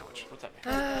jelly sandwich. What's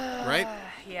that? Right?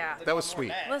 Yeah. That was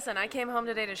sweet. Listen, I came home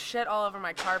today to shit all over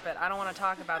my carpet. I don't want to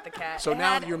talk about the cat. So It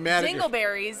now had you're mad at your-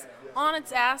 dingleberries on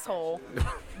its asshole,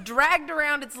 dragged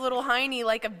around its little hiney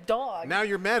like a dog. Now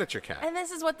you're mad at your cat. And this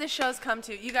is what this show's come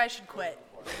to. You guys should quit.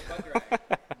 All right,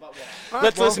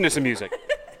 Let's well, listen to some music.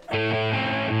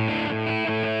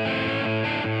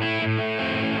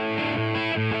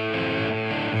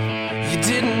 You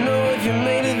didn't know if you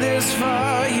made it this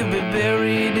far, you'd be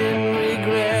buried in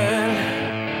regret.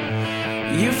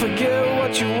 You forget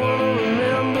what you want to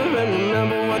remember and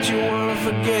remember what you want to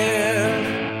forget.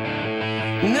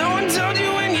 No one told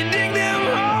you when you dig them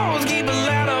holes, keep a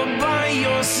ladder by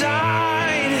your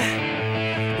side.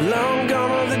 Long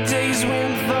gone are the days when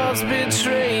thoughts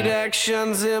betrayed,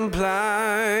 actions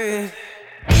implied.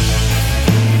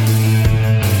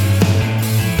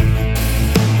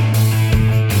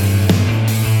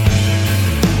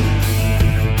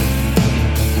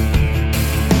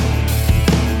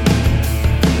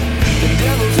 The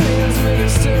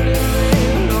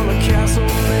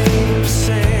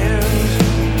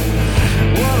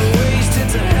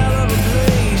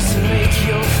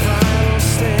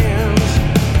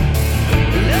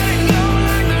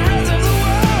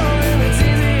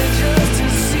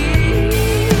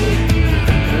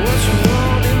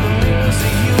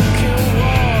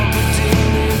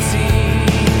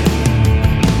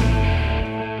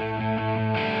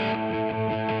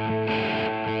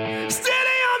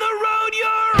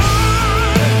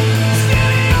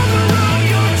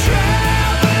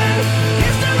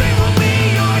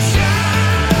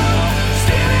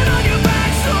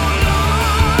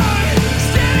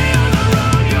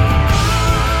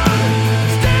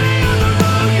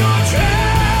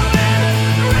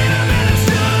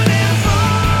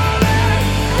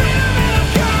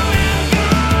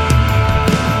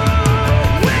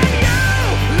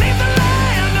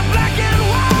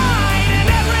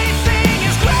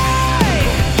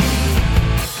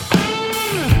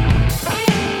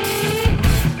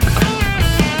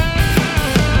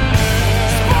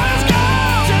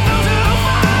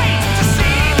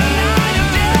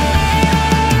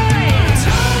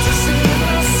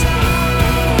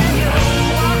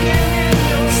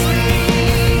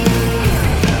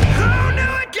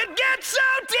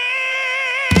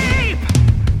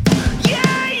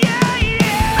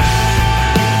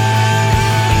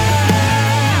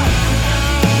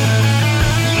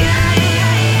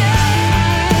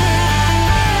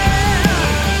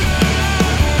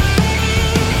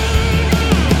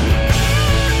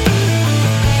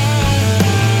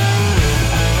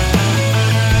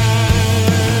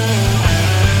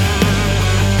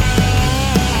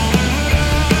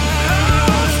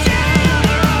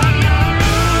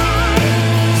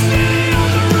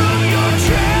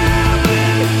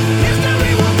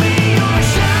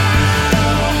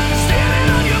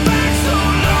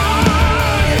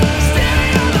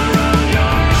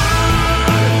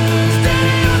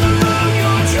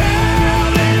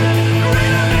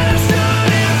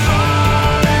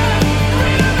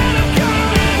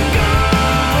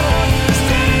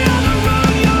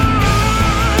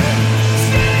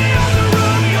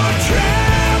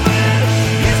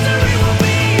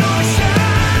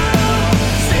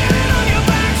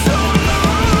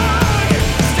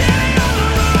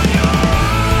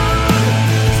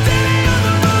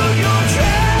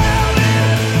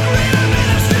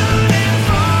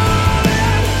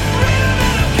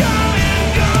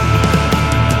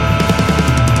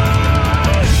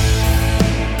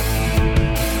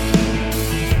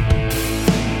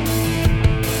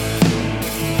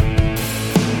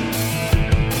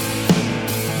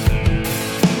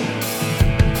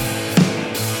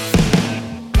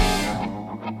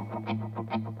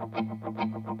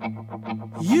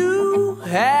You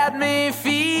had me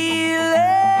feeling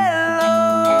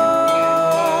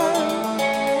low,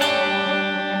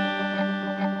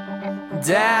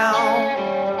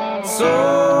 down,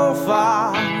 so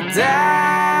far down.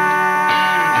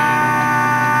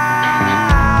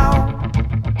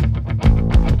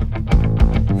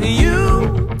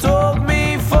 You took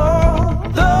me for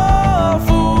the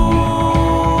fool,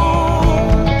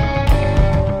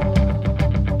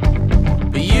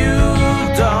 but you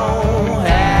don't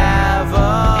have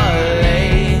a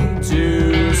leg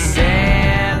to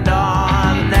stand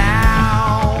on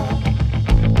now.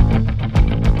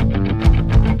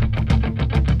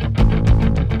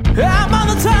 I'm on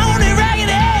the tiny ragged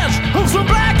edge of some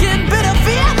black and bitter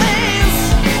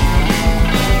feelings,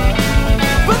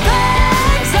 but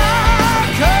things are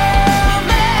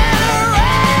coming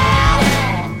around,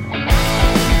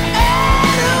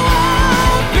 and it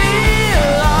won't be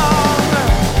long.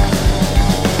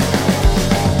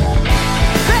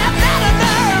 That night of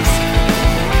nerves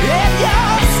in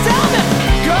your stomach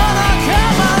gonna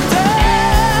come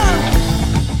undone.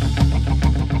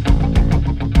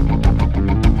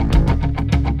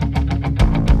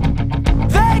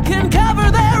 They can cover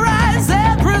their eyes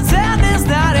and pretend it's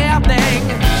not happening.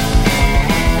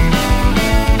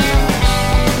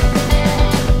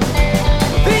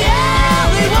 The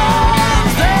only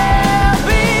ones they'll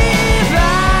be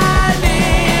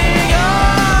blinding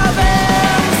are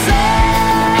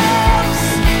themselves.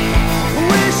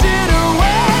 Wish it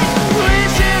away,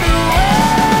 wish it away,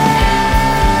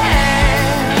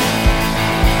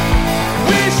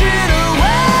 wish it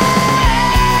away.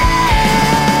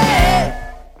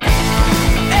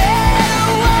 It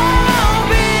won't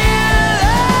be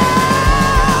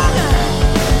long.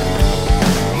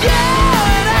 You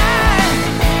and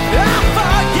I'll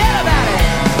forget about it.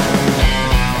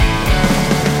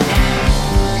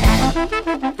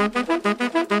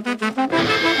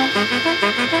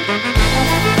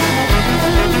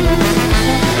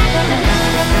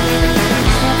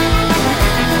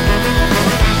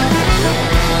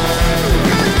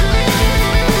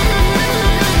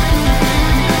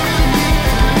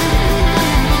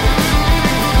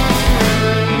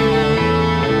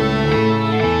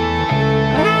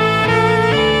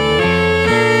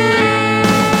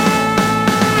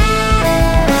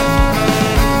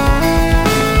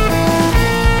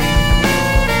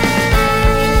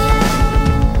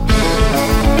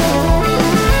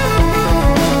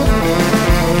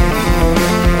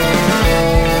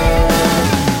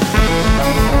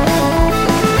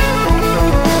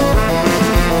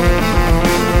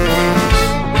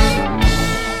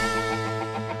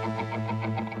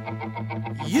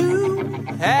 You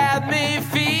had me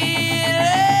feeling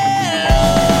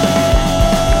low,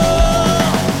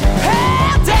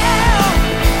 head down,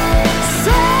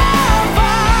 so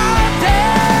far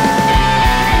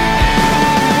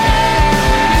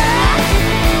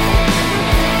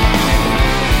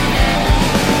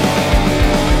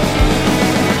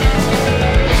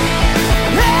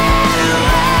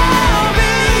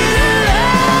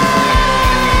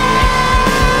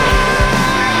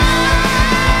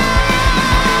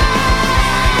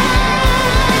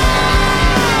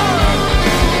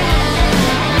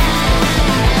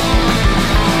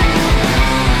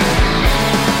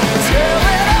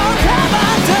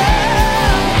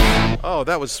Oh,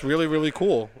 that was really, really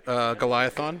cool.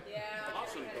 Goliathon. Yeah.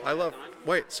 I love.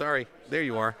 Wait, sorry. There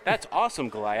you are. That's awesome,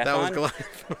 Goliath. That was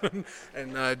Goliathon.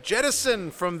 And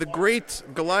Jettison from the great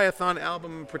Goliathon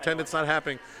album, Pretend It's Not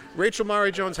Happening. Rachel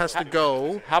Murray Jones has to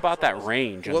go. How about that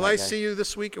range? on Will that I guy? see you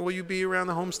this week? Will you be around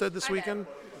the homestead this weekend?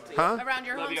 Huh? Around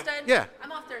your homestead? Yeah.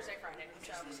 I'm off Thursday, Friday.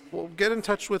 So. Well, get in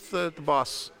touch with the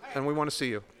boss, and we want to see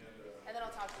you. And then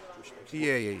I'll talk to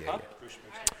you on Yeah.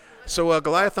 So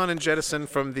Goliathon and Jettison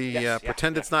from the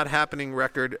Pretend It's Not Happening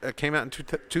record came out in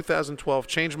 2012.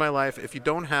 Changed my life. If you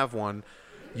don't have one,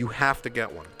 you have to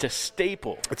get one. It's a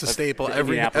staple. It's a of staple. the It's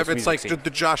Indianapolis like music the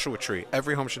Joshua Tree.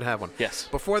 Every home should have one. Yes.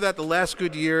 Before that, The Last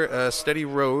Good Year, Steady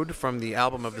Road from the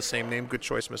album of the same name. Good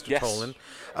choice, Mr. Yes. Tolan.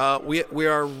 We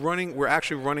are running. We're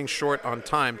actually running short on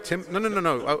time. Tim, no. Do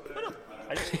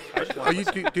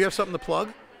you have something to plug?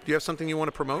 Do you have something you want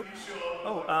to promote?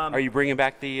 Are you bringing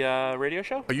back the radio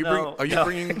show? Are you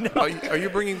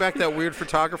bringing back that weird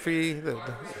photography?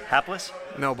 Hapless?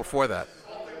 No, before that.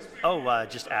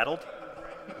 Just addled?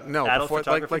 No, Adult before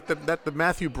photography? like the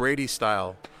Matthew Brady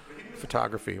style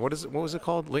photography. What was it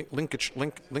called? Linkage.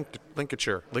 I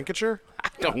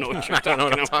don't know what you're I don't know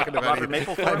what I'm talking about. Robert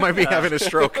Mapplethorpe? I might be having a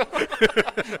stroke.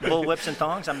 Bull whips and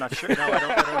thongs? I'm not sure. No, I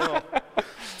don't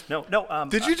know. No.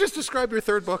 Did you just describe your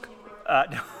third book?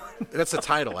 No. That's the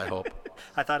title, I hope.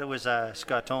 I thought it was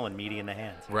Scott Tolan, Meaty in the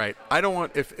Hands. Right. I don't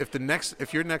want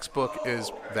if your next book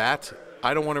is that,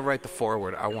 I don't want to write the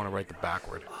forward. I want to write the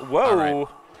backward. Whoa. All right.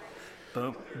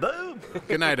 Boom, boom.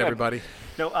 Good night, everybody.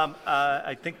 No,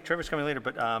 I think Trevor's coming later,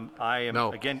 but I am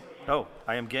No. again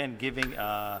giving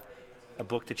a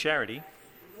book to Charity.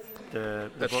 The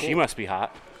book, She must be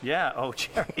hot. yeah. Oh,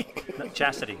 Charity, No,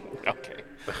 Chastity, Okay.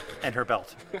 and her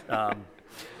belt.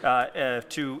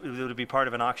 To be part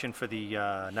of an auction for the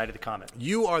Night of the Comet.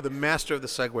 You are the master of the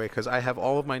segue because I have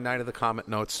all of my Night of the Comet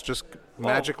notes just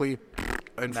magically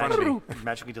in front of me.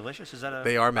 Magically delicious. Is that a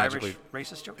They are magically- Irish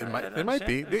racist joke? It I might, don't it might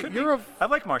be. understand. It could You're be. a I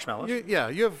like marshmallows.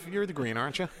 you're the green,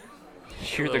 aren't you?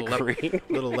 You're the green.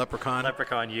 Little leprechaun.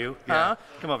 Leprechaun, you. Yeah. Huh?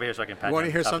 Come over here so I can pat You want to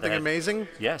you on hear the top of the something head. amazing?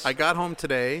 Yes. I got home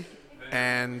today,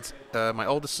 and my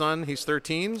oldest son, he's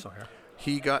 13. Sawyer.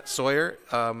 He got Sawyer.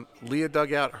 Leah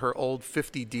dug out her old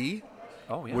 50D,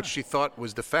 Oh, yeah. which she thought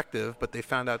was defective, but they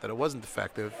found out that it wasn't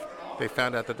defective. They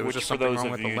found out that there was Which, just for something those wrong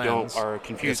of with you the who lens. are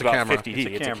confused It's a about camera. 50D,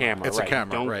 it's a camera. It's a right.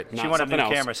 camera, Don't- right. She not wanted a new something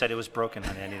else. camera, said it was broken,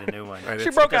 honey. I need a new one. Right, She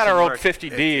it's- broke out her old work.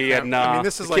 50D, Yeah, and I mean,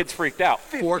 this is the like kids freaked out.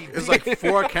 It's like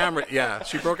 4 camera. Yeah,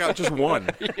 she broke out just one.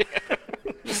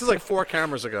 This is like 4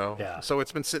 cameras ago. Yeah. So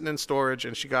it's been sitting in storage,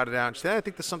 and she got it out. And she said, I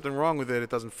think there's something wrong with it. It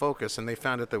doesn't focus. And they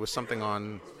found out there was something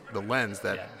on the lens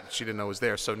that she didn't know was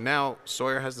there. So now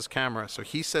Sawyer has this camera. So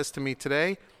he says to me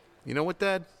today, you know what,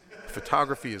 Dad?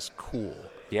 Photography is cool.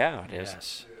 Yeah, it is.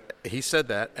 Yes. He said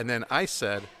that, and then I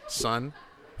said, son,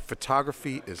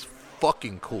 photography is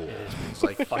fucking cool. He's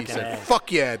like, he Fucking said, is.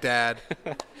 fuck yeah, Dad.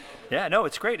 Yeah, no,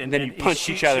 it's great. And then you punched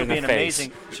each other in the face.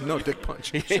 No dick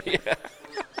punch.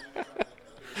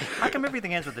 How come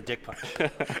everything ends with a dick punch? I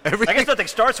Everything, guess nothing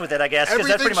starts with it, I guess, because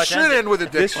that everything pretty much should ends it. end with a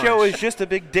dick This punch. show is just a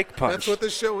big dick punch. That's what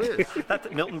this show is.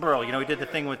 That Milton Berle, he did the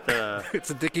thing with the, It's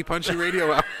a dicky punchy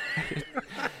radio hour. hey,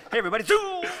 everybody,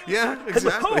 zoom! Yeah,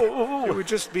 exactly. Oh. It would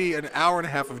just be an hour and a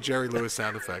half of Jerry Lewis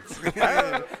sound effects.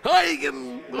 Hi,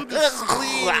 this is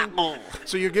clean.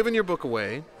 So you're giving your book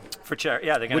away. For charity.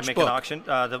 Yeah, they're going Which to make book? an auction.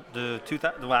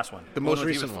 The last one. The most one with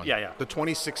recent you. one. Yeah, yeah. The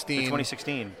 2016.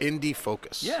 2016. Indie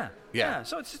Focus. Yeah. Yeah.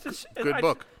 So it's Good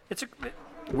book. It's a,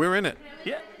 We're in it.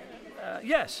 yeah.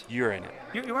 Yes. You're in it.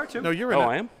 You are too. No, you're in Oh, it.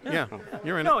 I am? Yeah,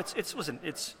 you're in No, it. it's listen,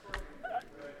 it's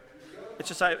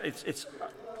just It's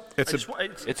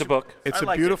It's a book. It's I a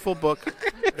liked beautiful book.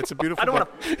 It's a beautiful I don't book.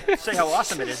 want to say how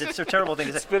awesome it is. It's a terrible thing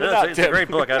to say. Spit it out, It's a Tim. great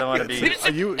book. I don't want to be.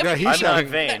 Are you? Yeah, he's I'm not having.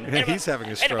 vain. Yeah, he's having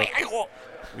a stroke.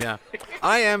 Yeah,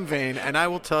 I am vain, and I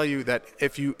will tell you that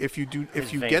if you vein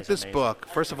get is this amazing. book,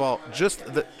 first of all, just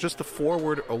the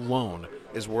foreword alone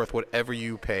is worth whatever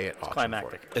you pay at auction climactic.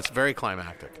 for it. It's very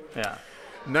climactic. Yeah.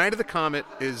 Night of the Comet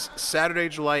is Saturday,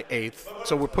 July 8th.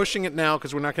 So we're pushing it now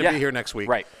because we're not going to Yeah. be here next week.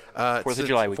 Right. It's 4th of the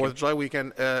July weekend. 4th of July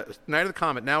weekend. Night of the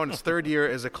Comet, now in its 3rd year,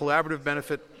 is a collaborative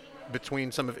benefit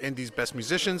between some of Indy's best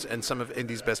musicians and some of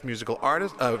Indy's best musical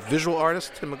artists, visual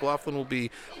artists. Tim McLaughlin will be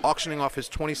auctioning off his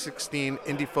 2016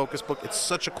 Indie Focus book. It's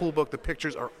such a cool book. The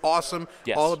pictures are awesome.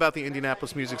 Yes. All about the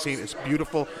Indianapolis music scene. It's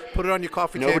beautiful. Put it on your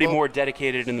coffee Nobody table. more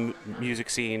dedicated in the music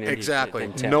scene. Exactly.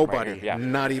 Than Tim Nobody. right here. Yeah.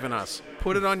 Not even us.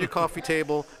 Put it on your coffee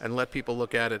table and let people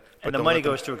look at it. But And the don't money let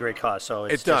them- goes to a great cause. So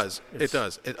it's It does. just- It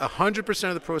does. 100%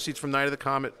 of the proceeds from Night of the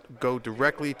Comet go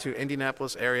directly to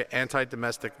Indianapolis area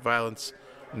anti-domestic violence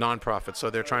nonprofits. So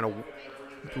they're trying to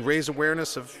raise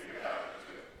awareness of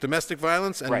domestic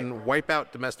violence and Right. wipe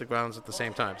out domestic violence at the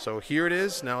same time. So here it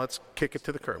is. Now let's kick it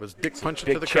to the curb. Let's dick punch it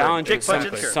to Big the challenge. curb. Dick punch it to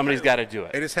the Exactly. curb. Somebody's got to do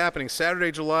it. It is happening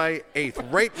Saturday, July 8th,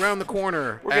 right round the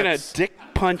corner. We're going to dick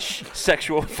punch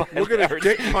sexual violence. We're going to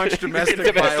dick punch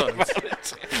domestic violence.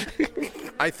 violence.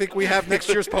 I think we have next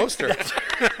year's poster.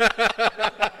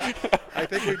 I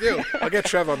think we do. I'll get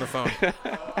Trev on the phone.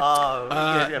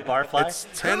 yeah, barfly. It's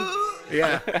 10.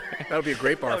 Yeah, that would be a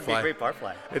great That would be a barfly. great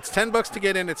barfly. It's $10 to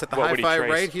get in. It's at the What would he Hi-Fi trace?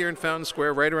 right here in Fountain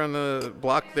Square, right around the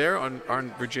block there on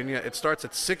Virginia. It starts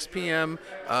at 6 p.m.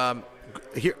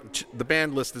 Here, the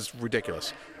band list is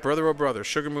ridiculous. Brother Oh Brother,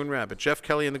 Sugar Moon Rabbit, Jeff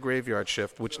Kelly and the Graveyard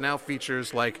Shift, which now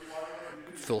features like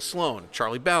Phil Sloan,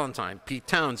 Charlie Ballantyne, Pete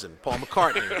Townsend, Paul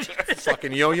McCartney,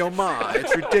 fucking Yo-Yo Ma.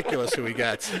 It's ridiculous who he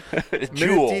gets.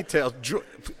 Jewel. Minute Details.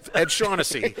 Ed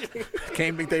Shaughnessy.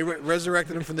 They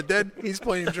resurrected him from the dead. He's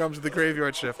playing drums with the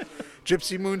Graveyard Shift.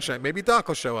 Gypsy Moonshine. Maybe Doc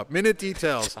will show up. Minute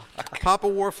Details. Papa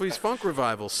Warflee's Funk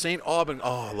Revival. St. Alban.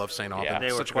 Oh, I love St. Alban. Yeah.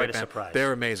 They were Such quite great a band. surprise.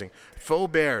 They're amazing.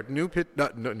 Faux Bear. No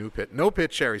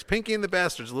Pit Cherries. Pinky and the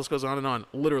Bastards. The list goes on and on.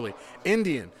 Literally.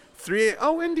 Indian. 3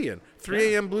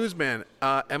 a.m. Blues Band,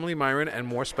 Emily Myron, and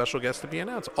more special guests to be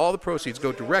announced. All the proceeds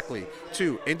go directly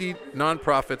to indie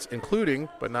nonprofits, including,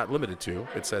 but not limited to,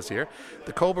 it says here,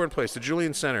 the Colburn Place, the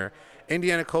Julian Center,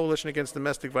 Indiana Coalition Against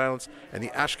Domestic Violence, and the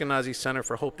Ashkenazi Center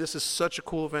for Hope. This is such a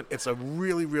cool event. It's a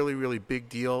really, really, really big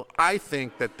deal. I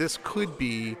think that this could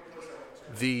be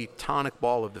the tonic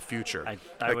ball of the future.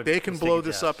 They can blow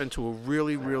this up into a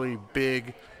really, really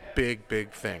big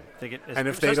thing. And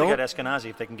if they don't get Ashkenazi,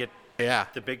 if they can get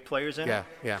the big players in,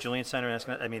 Julian Center and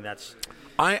Ashkenazi, I mean, that's.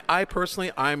 I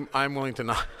personally, I'm willing to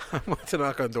knock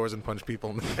on doors and punch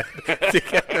people in the head to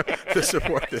get them to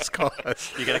support this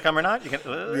cause. You gonna come or not? It's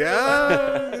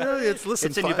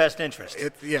in your best interest.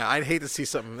 I'd hate to see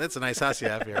something. It's a nice house you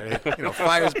have here.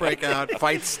 Fires break out,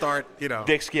 fights start.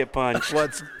 Dicks get punched.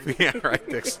 Floods. Yeah, right.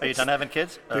 Dicks. Are you done having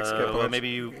kids? Dicks get punched. Or maybe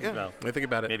you. Yeah. No. I think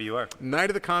about it. Maybe you are.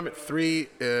 Night of the Comet 3,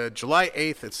 July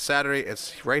 8th. It's Saturday.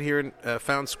 It's right here in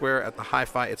Fountain Square at the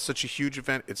Hi-Fi. It's such a huge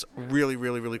event. It's really,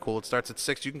 really, really cool. It starts at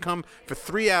 6. You can come for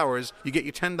 3 hours. You get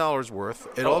your $10 worth.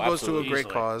 It all goes to a great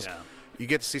cause. Yeah. You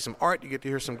get to see some art. You get to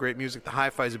hear some great music. The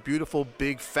Hi-Fi is a beautiful,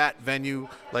 big, fat venue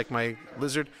like my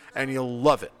lizard, and you'll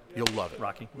love it. You'll love it.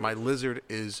 Rocky. My lizard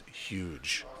is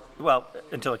huge. Well,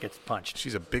 until it gets punched.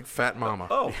 She's a big fat mama.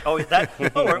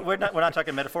 We're not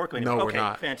talking metaphorically. No, okay, we're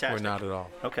not. Fantastic. We're not at all.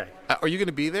 Okay. Are you going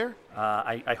to be there?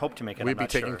 I hope to make it. We'll be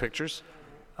taking pictures.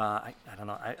 I don't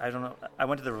know. I don't know. I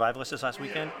went to the Revivalists this last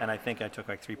weekend, and I think I took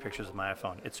like 3 pictures with my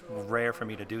iPhone. It's rare for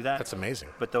me to do that. That's amazing.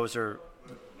 But those are,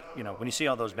 when you see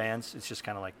all those bands, it's just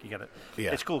kind of like you got to.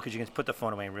 Yeah. It's cool because you can put the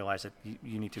phone away and realize that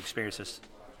you need to experience this.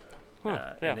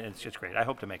 And it's just great. I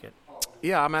hope to make it.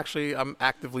 Yeah, I'm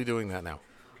actively doing that now.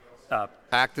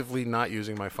 Actively not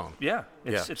using my phone. Yeah,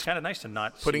 it's kind of nice to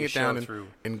not putting see it down through.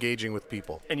 Engaging with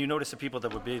people. And you notice the people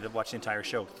that watch the entire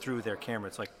show through their camera.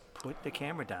 It's like, put the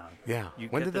camera down. Yeah. You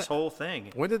get this whole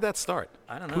thing. When did that start?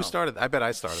 I don't know. Who started? I bet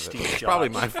I started Steve it. Jobs. It's probably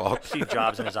my fault. Steve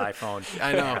Jobs and his iPhone.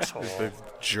 I know. He's a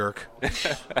jerk.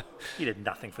 He did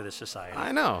nothing for this society.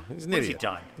 I know. He's an idiot. What has he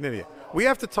done? An idiot. We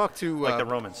have to talk to like the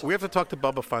Romans. We have to talk to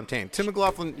Bubba Fontaine. Tim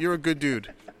McLaughlin, you're a good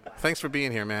dude. Thanks for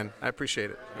being here, man. I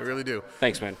appreciate it. I really do.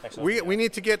 Thanks, man. We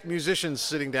need to get musicians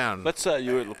sitting down. Let's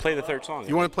you play the third song.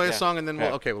 You want to play a song and then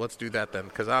let's do that then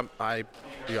because I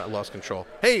lost control.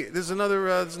 Hey, there's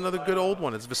another good old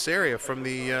one. It's Visaria from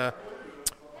the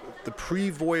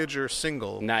pre-Voyager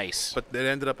single. Nice. But it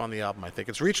ended up on the album, I think.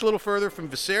 It's Reach a Little Further from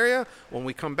Visaria. When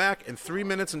we come back in 3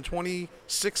 minutes and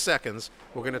 26 seconds,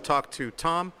 we're going to talk to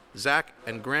Tom, Zach,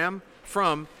 and Graham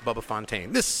from Bubba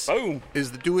Fontaine. This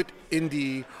is the Do It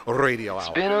Indie Radio Hour. It's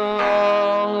been a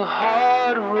long,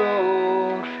 hard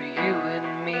road for you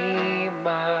and me,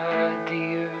 my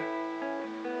dear.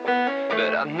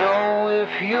 But I know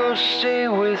if you'll stay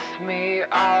with me,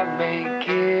 I'll make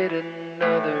it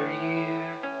another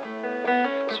year.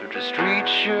 So just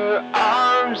reach your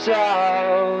arms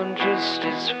out just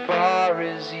as far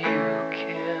as you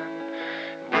can.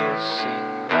 We'll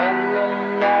sing la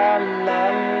la la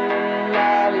la.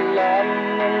 La la la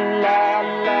la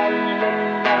la la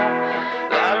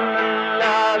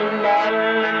la la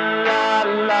la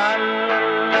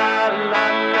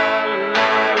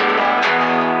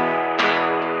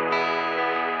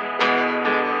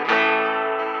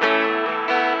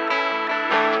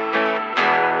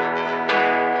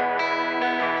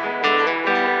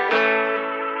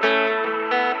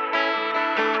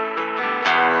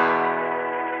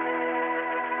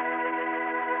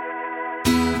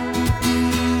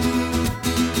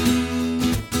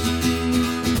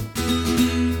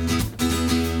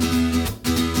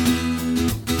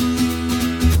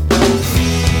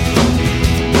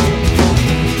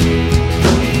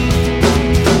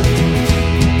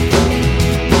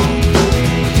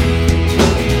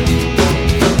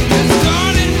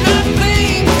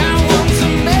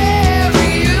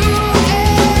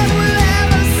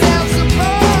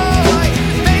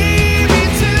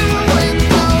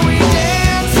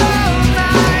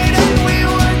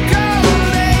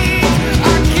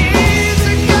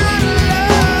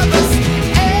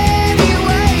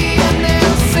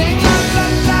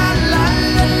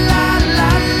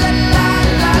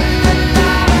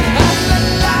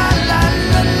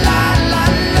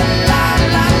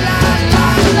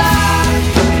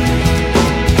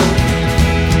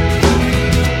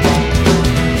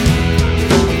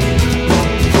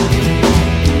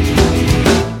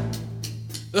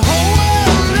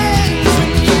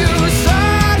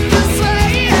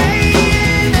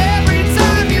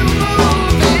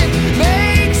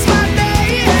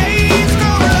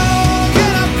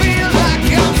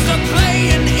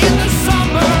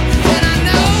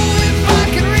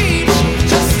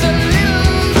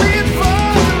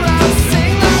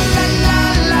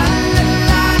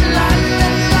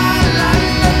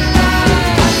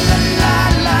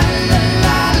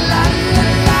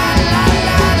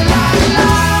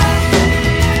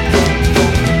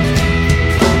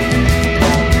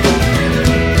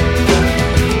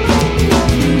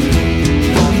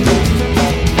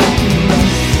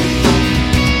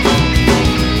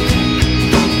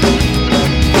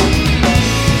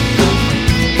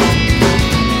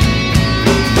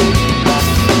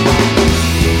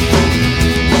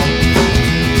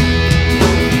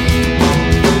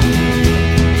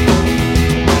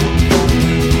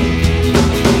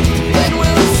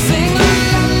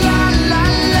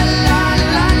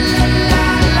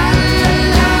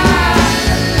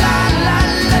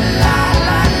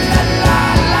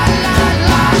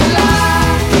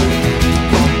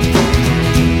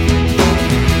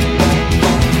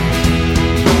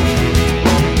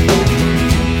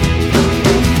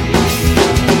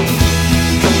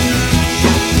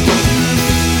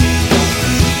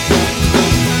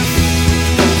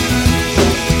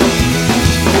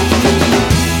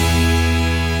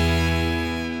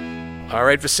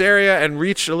right, Visaria, and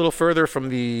reach a little further from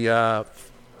the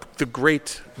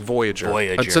great Voyager.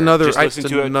 It's another. Just listened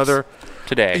to it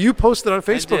today. You posted on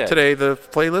Facebook today the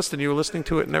playlist, and you were listening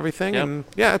to it and everything. Yep. And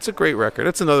yeah, it's a great record.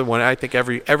 It's another one. I think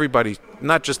everybody,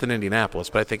 not just in Indianapolis,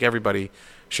 but I think everybody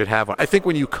should have one. I think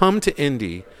when you come to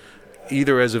Indy,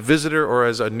 either as a visitor or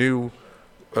as a new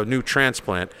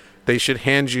transplant, they should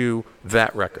hand you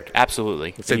that record.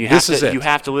 Absolutely. Say, you this is it. You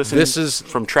have to listen. This is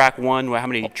from track 1. How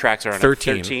many tracks are on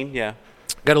 13. it? 13. Yeah.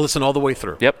 Got to listen all the way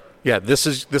through. Yep. Yeah, this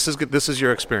is good. This is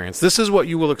your experience. This is what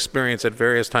you will experience at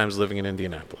various times living in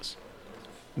Indianapolis.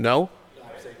 No?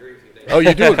 Oh,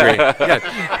 you do agree.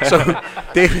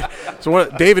 Yeah. So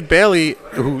David Bailey,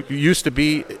 who used to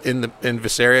be in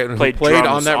Visaria and who played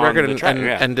on that record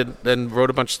and wrote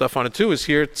a bunch of stuff on it too, is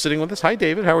here sitting with us. Hi,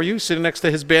 David. How are you? Sitting next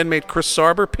to his bandmate Chris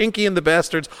Sarber, Pinky and the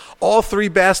Bastards. All 3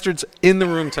 Bastards in the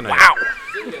room tonight. Wow.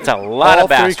 It's a lot of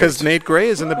bastards. All 3, because Nate Gray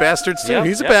is in the Bastards too. Yep,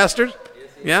 He's a bastard.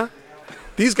 Yeah.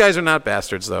 These guys are not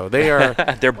bastards, though. They are.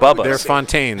 They're Bubbas. They're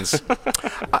Fontaines.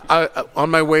 On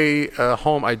my way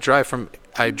home, I drive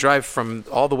from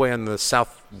all the way on the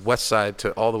southwest side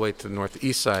to all the way to the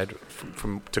northeast side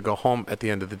to go home at the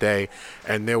end of the day,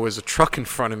 and there was a truck in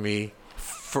front of me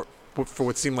for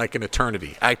what seemed like an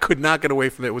eternity. I could not get away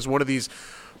from it. It was one of these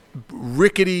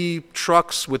rickety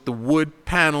trucks with the wood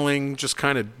paneling just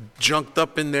kind of junked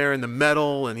up in there in the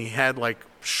metal, and he had like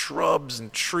shrubs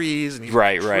and trees, and he's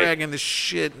dragging the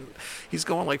shit, and he's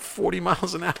going like 40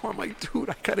 miles an hour. I'm like,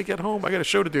 dude, I gotta get home. I got a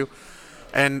show to do.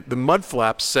 And the mud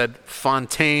flaps said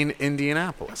Fontaine,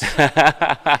 Indianapolis.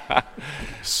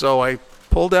 So I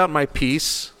pulled out my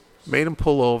piece, made him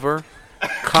pull over,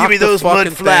 give me those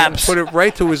mud flaps, put it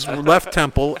right to his left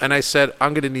temple, and I said,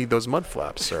 I'm going to need those mud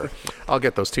flaps, sir. I'll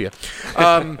get those to you.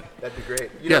 That'd be great.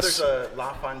 You know, yes. There's a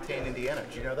La Fontaine, Indiana.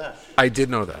 Did you know that? I did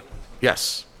know that.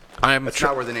 Yes. That's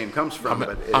not where the name comes from,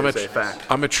 but it is a fact.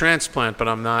 I'm a transplant, but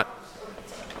I'm not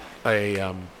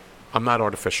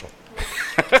artificial.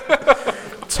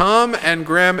 Tom and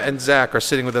Graham and Zach are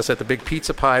sitting with us at the Big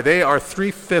Pizza Pie. They are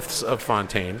 3/5 of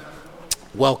Fontaine.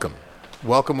 Welcome.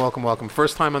 Welcome, welcome, welcome.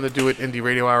 First time on the Do It Indie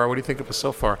Radio Hour. What do you think of us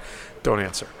so far? Don't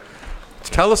answer.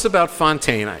 Tell us about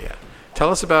Fontaine. Tell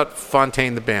us about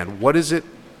Fontaine, the band. What is it?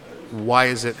 Why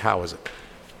is it? How is it?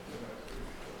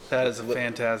 That is a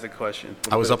fantastic question.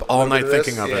 I was up all night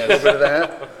thinking of it. A little bit of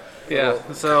that.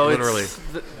 Yeah, so literally.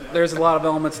 There's a lot of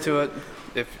elements to it.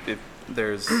 If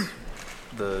there's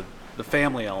the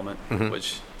family element,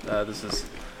 which this is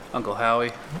Uncle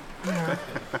Howie.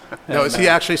 No, is he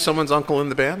actually someone's uncle in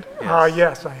the band?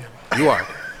 Yes, I am. You are?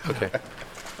 Okay.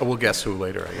 We'll guess who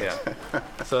later, I guess. Yeah.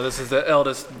 So this is the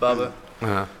eldest, Bubba,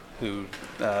 who...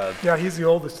 yeah, he's the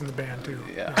oldest in the band, too.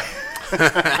 Yeah.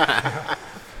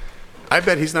 I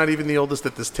bet he's not even the oldest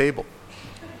at this table.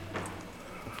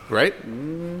 Right?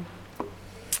 No.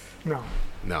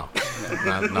 No.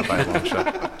 Not by a long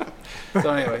shot. So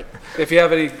anyway, if you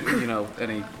have any,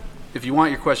 if you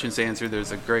want your questions answered,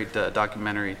 there's a great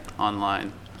documentary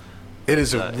online. It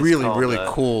is a really, called, really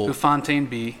cool. Who Fontaine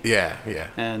Be. Yeah.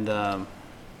 And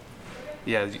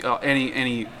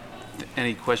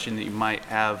any question that you might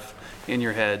have in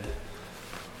your head,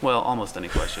 well, almost any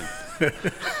question.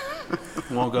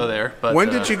 Won't go there. But when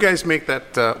did you guys make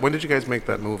that? When did you guys make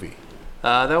that movie?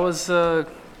 That was a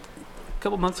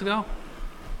couple months ago.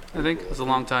 I think it was a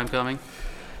long time coming.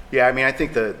 Yeah, I mean, I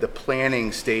think the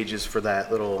planning stages for that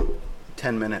little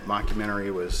 10-minute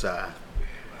mockumentary was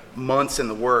months in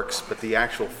the works, but the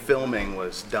actual filming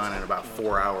was done in about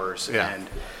 4 hours, and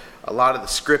a lot of the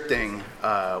scripting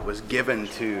was given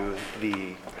to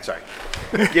the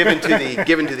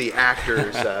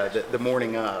actors the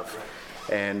morning of,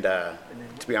 and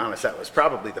to be honest, that was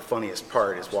probably the funniest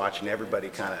part, is watching everybody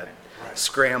kind of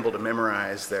scramble to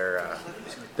memorize their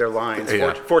lines.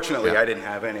 Yeah. Fortunately, I didn't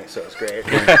have any, so it was great.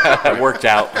 It worked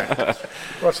out.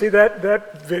 Well, see,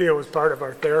 that video was part of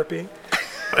our therapy.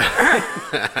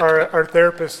 Our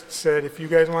therapist said, if you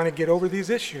guys want to get over these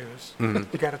issues, you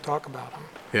got to talk about them.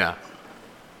 Yeah.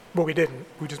 But we didn't.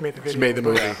 We just made the video. Just made the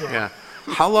movie. Yeah.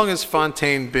 How long has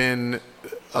Fontaine been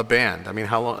a band? I mean,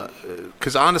 how long?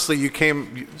 Because honestly,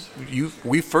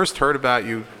 we first heard about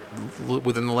you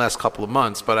within the last couple of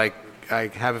months, but I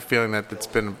have a feeling that it's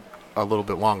been a little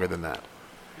bit longer than that.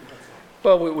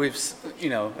 Well, we've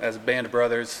as a band of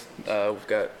brothers, we've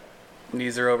got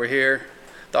Neezer over here.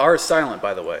 The R is silent,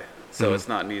 by the way, so it's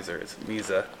not Neezer, it's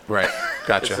Neza. Right,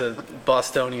 gotcha. It's a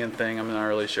Bostonian thing, I'm not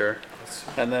really sure.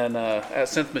 And then at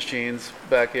Synth Machines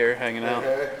back here hanging out.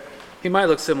 He might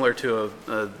look similar to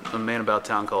a man about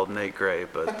town called Nate Gray,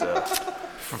 but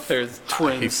there's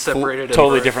twins separated.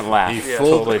 Totally different laugh.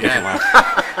 Totally different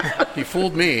laugh. He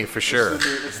fooled me for sure.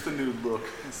 It's the new look.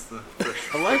 It's the fresh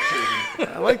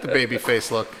I like the baby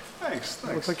face look. Thanks.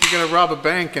 Looks like you're gonna rob a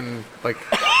bank and like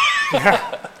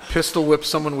pistol whip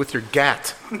someone with your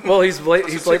gat. Well, he's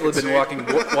lately been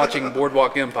watching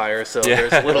Boardwalk Empire, so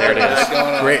there's a little bit of that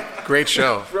going on. Great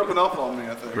show. It's rubbing off on me,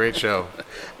 I think. Great show.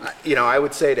 I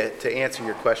would say to answer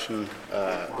your question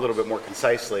a little bit more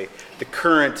concisely, the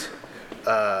current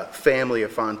family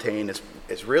of Fontaine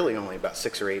is really only about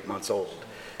 6 or 8 months old.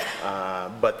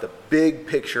 But the big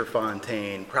picture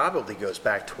Fontaine probably goes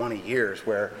back 20 years,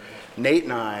 where Nate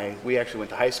and I, we actually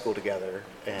went to high school together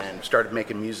and started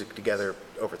making music together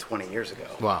over 20 years ago.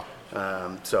 Wow.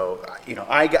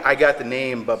 I got the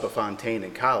name Bubba Fontaine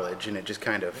in college, and it just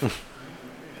kind of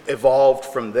evolved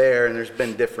from there, and there's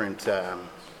been different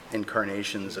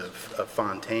incarnations of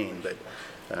Fontaine, but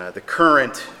the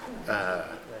current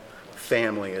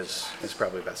family is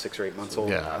probably about 6 or 8 months old.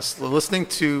 Yeah, listening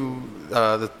to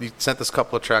you sent us a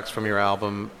couple of tracks from your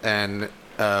album, and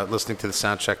listening to the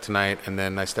sound check tonight, and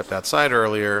then I stepped outside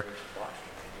earlier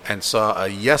and saw a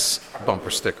Yes bumper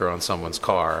sticker on someone's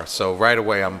car. So right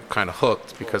away I'm kind of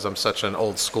hooked because I'm such an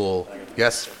old school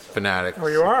Yes fanatic. Oh,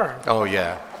 you are? Oh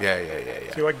yeah.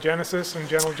 Do you like Genesis and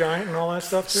Gentle Giant and all that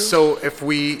stuff too? So if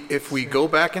we go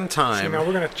back in time, see, now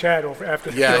we're gonna chat over after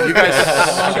the yeah, show. you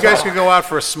guys could go out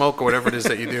for a smoke or whatever it is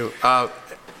that you do.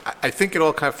 I think it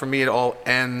all for me it all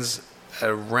ends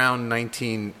around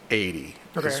 1980.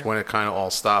 Okay. Is when it kind of all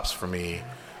stops for me.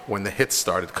 When the hits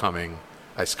started coming,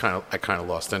 I kind of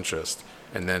lost interest,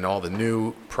 and then all the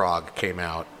new prog came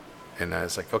out, and I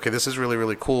was like, okay, this is really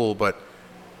really cool, but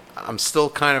I'm still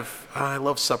kind of I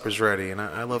love Supper's Ready, and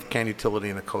I love Can Utility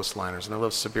and the Coastliners, and I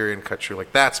love Siberian Country.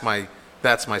 Like that's my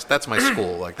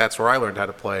school. Like that's where I learned how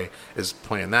to play, is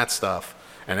playing that stuff,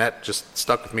 and that just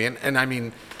stuck with me. And I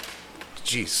mean,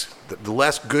 geez, the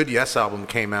last good Yes album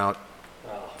came out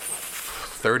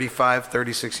 35,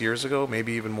 36 years ago,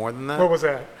 maybe even more than that. What was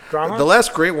that? Drama? The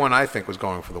last great one, I think, was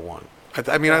Going for the One.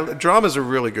 I mean, Drama's a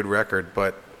really good record,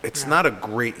 but it's not a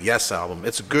great Yes album.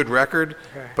 It's a good record,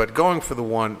 but Going for the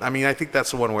One, I mean, I think that's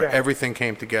the one where everything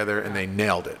came together and they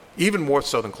nailed it. Even more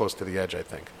so than Close to the Edge, I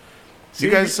think. See,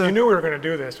 you guys, you knew we were going to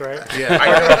do this, right? Yeah.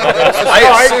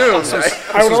 I assumed.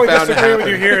 I would only disagree with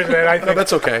you here is that I think no,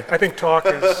 that's okay. I think Talk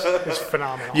is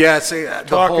phenomenal. Yeah, see,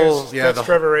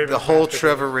 Trevor Rabin. The whole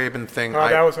Trevor Rabin thing. Oh,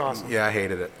 that was awesome. Yeah, I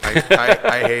hated it.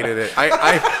 I hated it.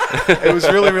 It was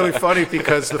really, really funny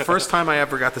because the first time I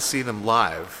ever got to see them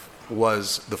live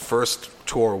was the first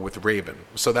tour with Rabin.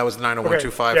 So that was the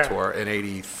 90125 tour in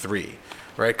 '83,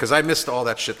 right? Because I missed all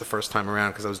that shit the first time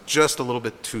around because I was just a little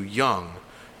bit too young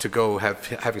to go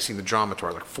having seen the Drama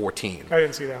tour, like 14. I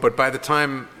didn't see that. But by the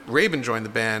time Rabin joined the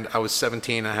band, I was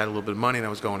 17, I had a little bit of money, and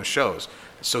I was going to shows.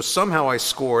 So somehow I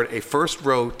scored a first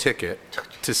row ticket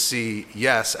to see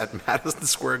Yes at Madison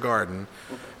Square Garden.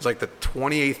 It was like the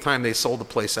 28th time they sold the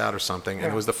place out or something,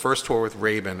 and it was the first tour with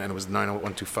Rabin, and it was the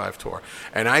 90125 tour.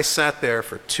 And I sat there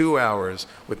for 2 hours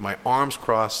with my arms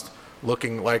crossed,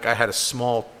 looking like I had a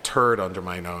small turd under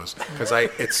my nose, because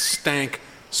it stank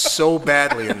so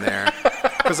badly in there.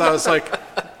 Because I was like,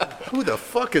 who the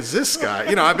fuck is this guy?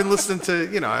 I've been listening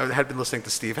to, I had been listening to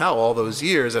Steve Howe all those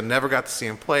years and never got to see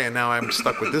him play, and now I'm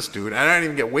stuck with this dude. And I didn't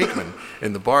even get Wakeman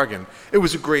in the bargain. It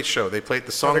was a great show. They played,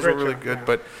 the songs were really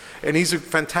good, and he's a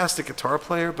fantastic guitar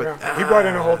player, but... he brought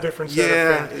in a whole different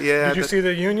set of things. Yeah. Did you see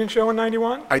the Union show in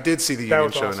 91? I did see the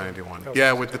Union show in 91.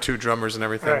 Yeah, with the two drummers and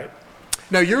everything. Right.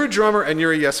 Now, you're a drummer and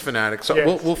you're a Yes fanatic, so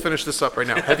we'll finish this up right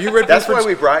now. Have you read That's Bruford's...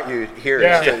 why we brought you here.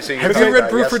 Yeah. So have you read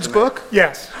Bruford's book?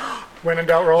 Yes. When in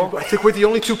Doubt, Roll. I think we're the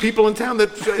only two people in town that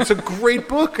it's a great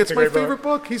book. It's my favorite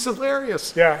book. He's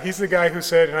hilarious. Yeah, he's the guy who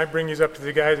said, and I bring these up to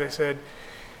the guys, I said,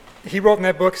 he wrote in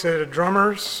that book, said a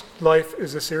drummer's life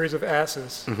is a series of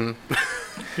asses. Mm-hmm.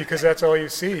 Because that's all you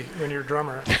see when you're a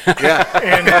drummer. Yeah.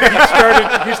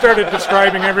 And he started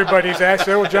describing everybody's ass.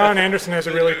 Oh, John Anderson has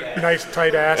a really nice,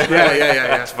 tight ass. Yeah.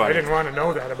 That's funny. I didn't want to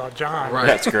know that about John. Right.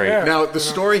 That's great. Yeah. Now, the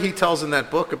story he tells in that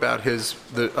book about his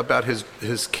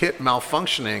kit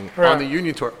malfunctioning on the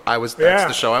Union tour, that's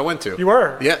the show I went to. You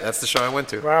were? Yeah, that's the show I went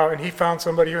to. Wow, and he found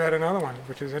somebody who had another one,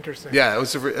 which is interesting. Yeah,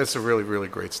 it's a really, really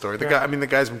great story. The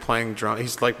guy's been playing drum.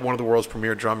 He's like one of the world's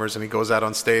premier drummers, and he goes out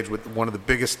on stage with one of the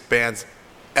biggest bands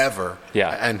ever. Yeah.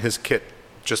 And his kit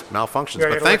just malfunctions. Yeah,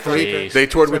 but thankfully, they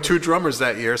toured with two drummers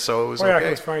that year, so it was okay. Yeah,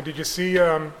 it was fine. Did you see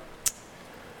the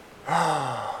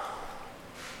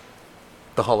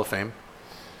Hall of Fame?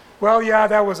 Well, yeah,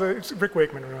 that was Rick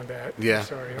Wakeman ruined that. Yeah. I'm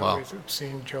sorry, well, always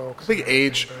obscene jokes. I think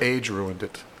age ruined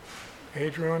it.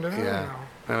 Age ruined it? I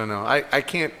don't know. I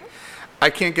can't. I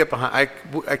can't get behind.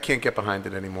 I can't get behind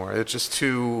it anymore. It's just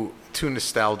too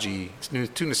nostalgia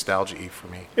for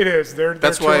me. It is. They're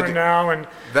touring now, and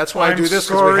that's why I do this,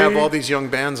 because we have all these young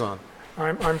bands on.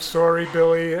 I'm sorry,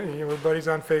 Billy. Your buddy's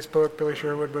on Facebook, Billy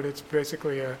Sherwood, but it's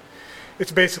basically a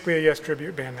Yes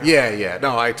tribute band now. Yeah.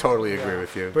 No, I totally agree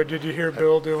with you. But did you hear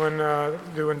Bill doing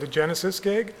the Genesis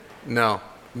gig? No.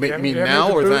 Me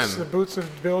now or then? The boots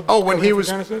of Bill. Oh, when he was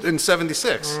Genesis? in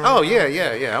 '76. Oh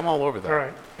yeah. I'm all over that. All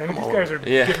right. And these guys are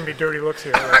giving me dirty looks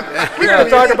here. Right? We're going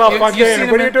to talk about Fontaine.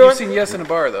 What are you doing? You've seen Yes in a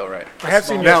Bar, though, right? I have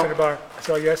seen Yes in a Bar. I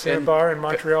saw Yes in a Bar in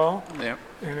Montreal. Yeah.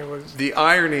 And it was... The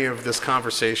irony of this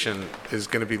conversation is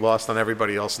going to be lost on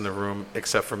everybody else in the room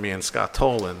except for me and Scott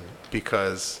Tolan,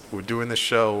 because we're doing this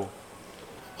show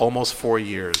almost 4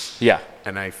 years. Yeah.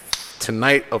 And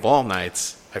tonight of all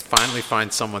nights, I finally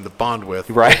find someone to bond with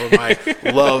over my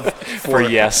love for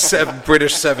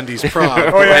British 70s prog.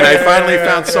 And I finally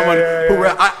found someone who...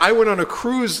 I went on a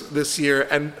cruise this year,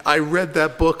 and I read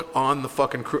that book on the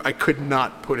fucking cruise. I could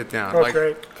not put it down.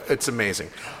 Great. It's amazing.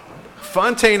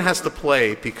 Fontaine has to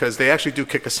play because they actually do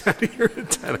kick us out of here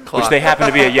at 10 o'clock. Which they happen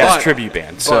to be a Yes tribute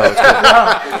band, so it's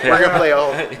cool. We're gonna play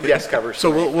all Yes covers. So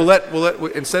we'll let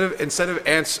instead of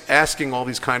asking all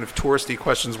these kind of touristy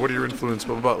questions, what are your influences?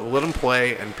 We'll let them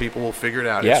play, and people will figure it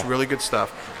out. Yeah. It's really good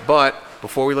stuff. But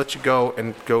before we let you go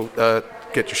and go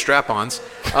get your strap-ons,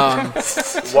 we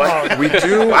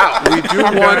do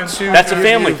want to. That's a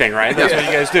family thing, right? That's what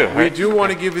you guys do. Right? We do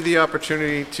want to give you the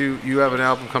opportunity to. You have an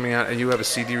album coming out, and you have a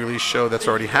CD release show that's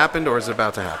already happened, or is it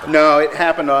about to happen? No, it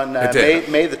happened on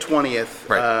May the 20th.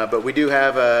 Right. But we do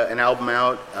have an album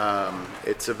out.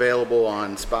 It's available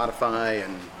on Spotify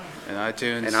and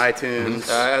iTunes.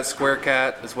 At Square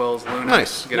Cat as well as Luna.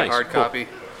 Nice. Get a hard copy.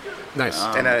 Nice.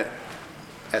 And at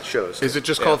shows. Is it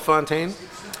just called Fontaine?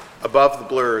 Above the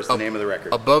Blur is the name of the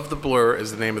record. Above the Blur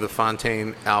is the name of the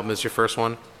Fontaine album. Is your first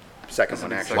one? Second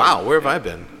one, actually. Wow, where have I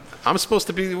been? We're supposed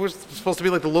to be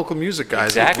like the local music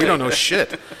guys. Exactly. We don't know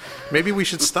shit. Maybe we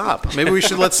should stop. Maybe we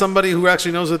should let somebody who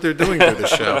actually knows what they're doing do this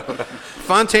show.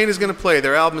 Fontaine is going to play.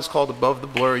 Their album is called Above the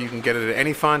Blur. You can get it at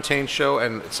any Fontaine show,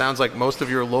 and it sounds like most of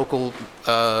your local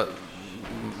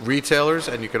retailers,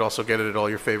 and you could also get it at all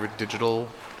your favorite digital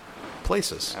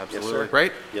places. Absolutely. Yes, sir.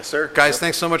 Right? Yes, sir. Guys,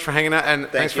 thanks so much for hanging out, and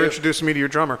thanks for introducing me to your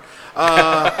drummer.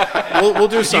 We'll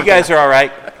do something. You guys are all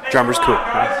right. Drummer's cool.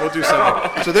 We'll do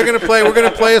something. So they're going to play. We're going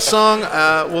to play a song.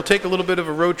 We'll take a little bit of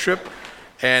a road trip,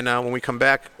 and when we come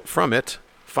back from it,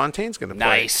 Fontaine's going to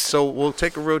play. Nice. So we'll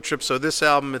take a road trip. So this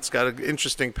album, it's got an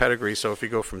interesting pedigree. So if you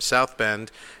go from South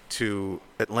Bend to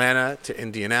Atlanta to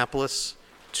Indianapolis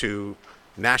to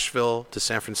Nashville to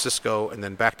San Francisco and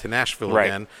then back to Nashville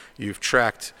again, you've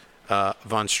tracked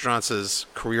Von Strance's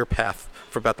career path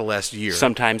for about the last year.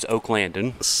 Sometimes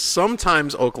Oaklandon.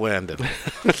 Sometimes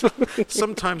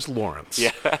Lawrence.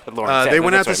 Yeah, Lawrence. They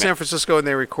went out to San Francisco and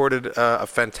they recorded a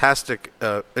fantastic.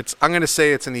 I'm going to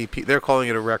say it's an EP. They're calling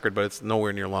it a record, but it's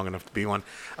nowhere near long enough to be one.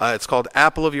 It's called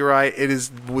Apple of Your Eye. It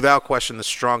is without question the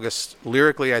strongest.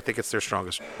 Lyrically, I think it's their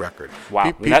strongest record.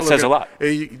 Wow, that says a lot.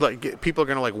 People are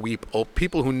going to weep.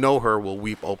 People who know her will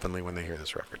weep openly when they hear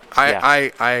this record.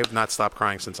 I have not stopped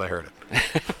crying since I heard it.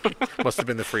 Must have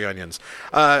been the Free Onions.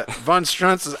 Von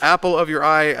Strance's Apple of Your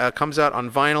Eye comes out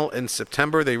on vinyl in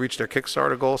September. They reached their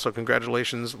Kickstarter goal, so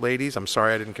congratulations, ladies. I'm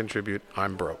sorry I didn't contribute.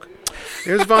 I'm broke.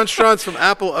 Here's Von Strance from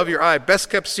Apple of Your Eye.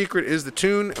 Best Kept Secret is the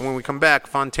tune, and when we come back,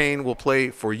 Fontaine will play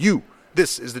for you.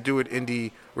 This is the Do It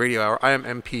Indie Radio Hour. I am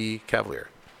MP Cavalier.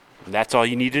 That's all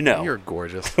you need to know. You're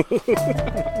gorgeous.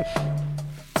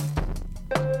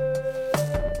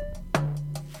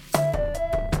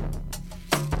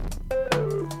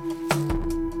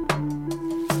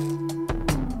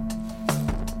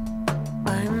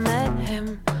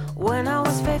 When I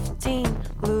was 15,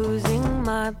 losing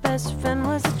my best friend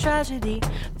was a tragedy.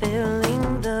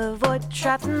 Filling the void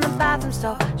trapped in the bathroom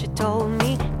stall. She told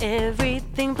me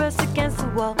everything pressed against the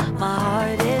wall. My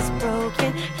heart is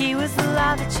broken, he was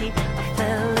allowed to cheat. I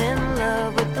fell in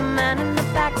love with the man in the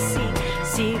backseat.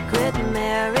 Secret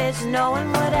marriage, no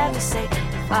one would ever say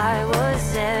if I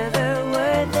was ever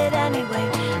worth it anyway.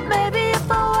 Maybe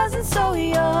if I wasn't so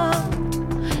young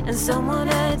and someone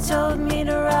had told me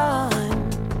to run,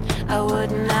 I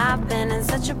wouldn't have been in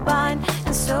such a bind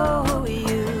and so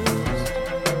used.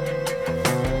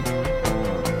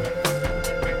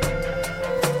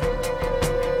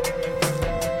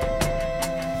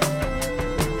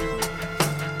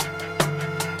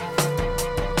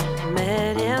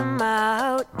 Met him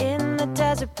out in the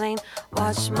desert plain,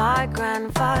 watched my my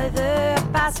grandfather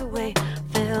passed away,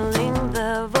 filling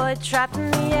the void trapped in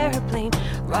the airplane,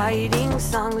 writing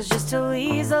songs just to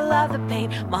ease all of the pain.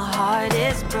 My heart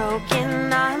is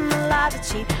broken, I'm allowed to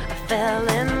cheat. I fell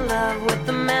in love with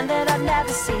the man that I'd never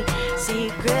see.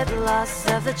 Secret loss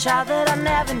of the child that I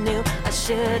never knew. I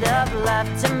should have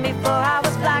left him before I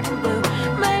was black and blue.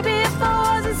 Maybe if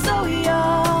I wasn't so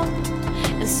young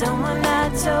and someone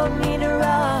had told me to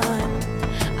run,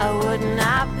 I wouldn't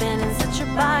have been in such a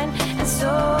bind and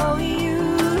so used.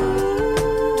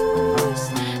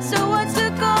 So I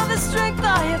took all the strength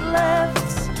I had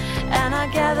left, and I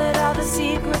gathered all the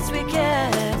secrets we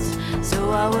kept,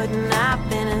 so I wouldn't have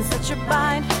been in such a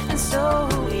bind and so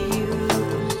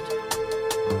used.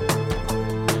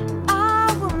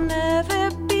 I will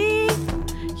never be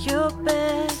your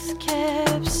best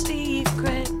kept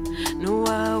secret. No,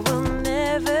 I will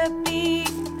never be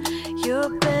your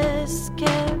best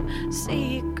kept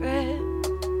secret.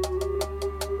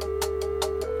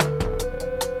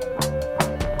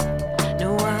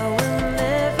 No, I will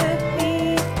never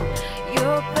be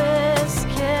your best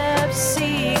kept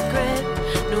secret.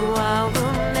 No, I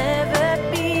will never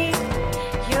be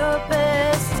your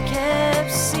best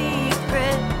kept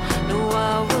secret. No,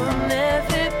 I will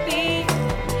never be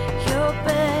your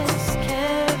best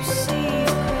kept secret.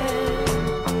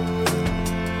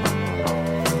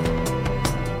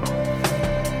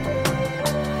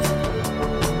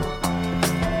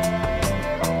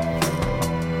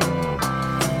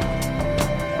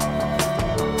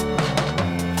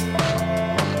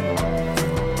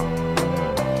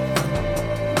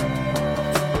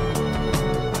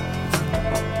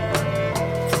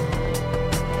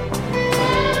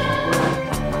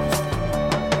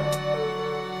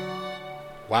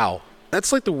 Wow.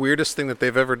 That's like the weirdest thing that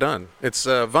they've ever done. It's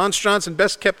Von Johnson,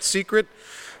 Best Kept Secret,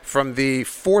 from the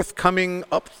fourth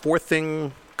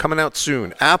thing coming out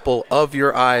soon. Apple of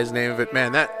Your Eyes, name of it.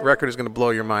 Man, that record is going to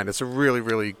blow your mind. It's a really,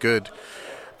 really good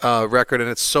record, and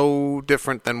it's so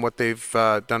different than what they've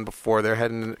done before. They're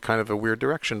heading in kind of a weird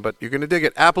direction, but you're going to dig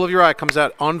it. Apple of Your Eye comes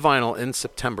out on vinyl in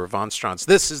September. Von Strauss.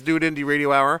 This is Do It Indie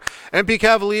Radio Hour. MP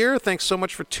Cavalier, thanks so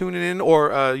much for tuning in.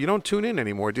 Or you don't tune in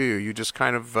anymore, do you? You just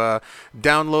kind of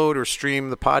download or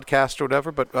stream the podcast or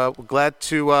whatever. But glad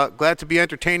to be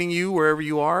entertaining you wherever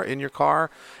you are, in your car,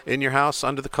 in your house,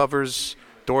 under the covers,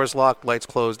 doors locked, lights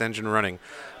closed, engine running.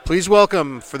 Please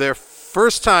welcome, for their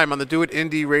first time on the Do It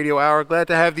Indie Radio Hour, glad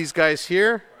to have these guys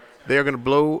here. They are going to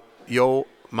blow your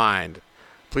mind.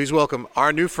 Please welcome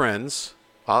our new friends.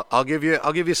 I'll give you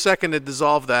a second to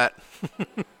dissolve that.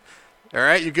 All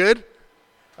right, you good?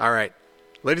 All right.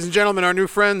 Ladies and gentlemen, our new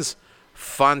friends,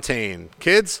 Fontaine.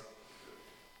 Kids?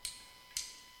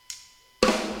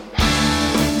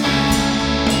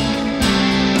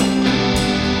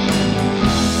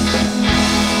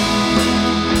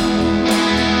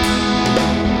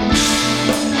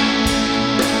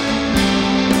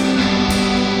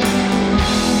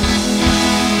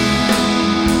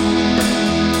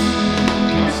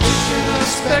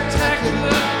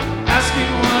 Spectacular,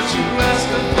 asking what you ask,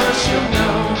 but first you'll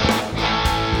know.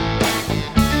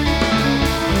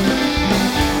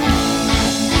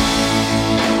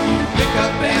 Pick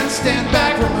up and stand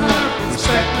back from her,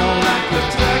 expect no lack of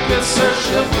attack, search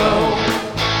your foe.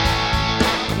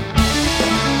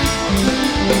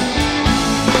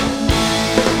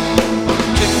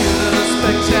 Particular,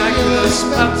 spectacular,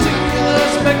 particular,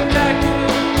 spectacular,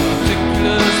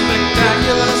 particular,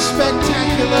 spectacular,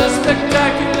 spectacular,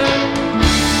 spectacular.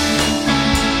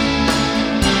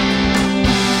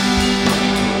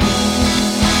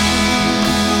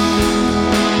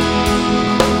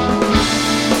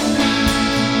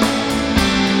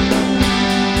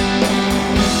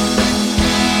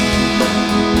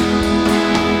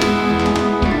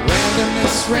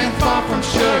 Randomness ran far from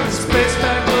shore, and space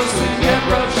back goes to get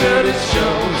ruptured, it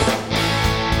shows.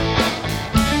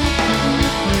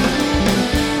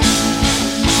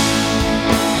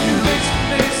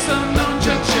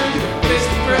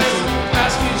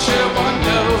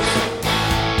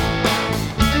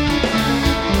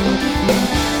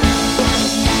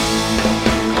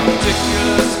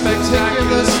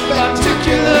 Spectacular,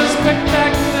 spectacular,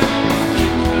 spectacular,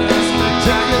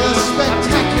 spectacular,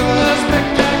 spectacular,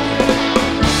 spectacular.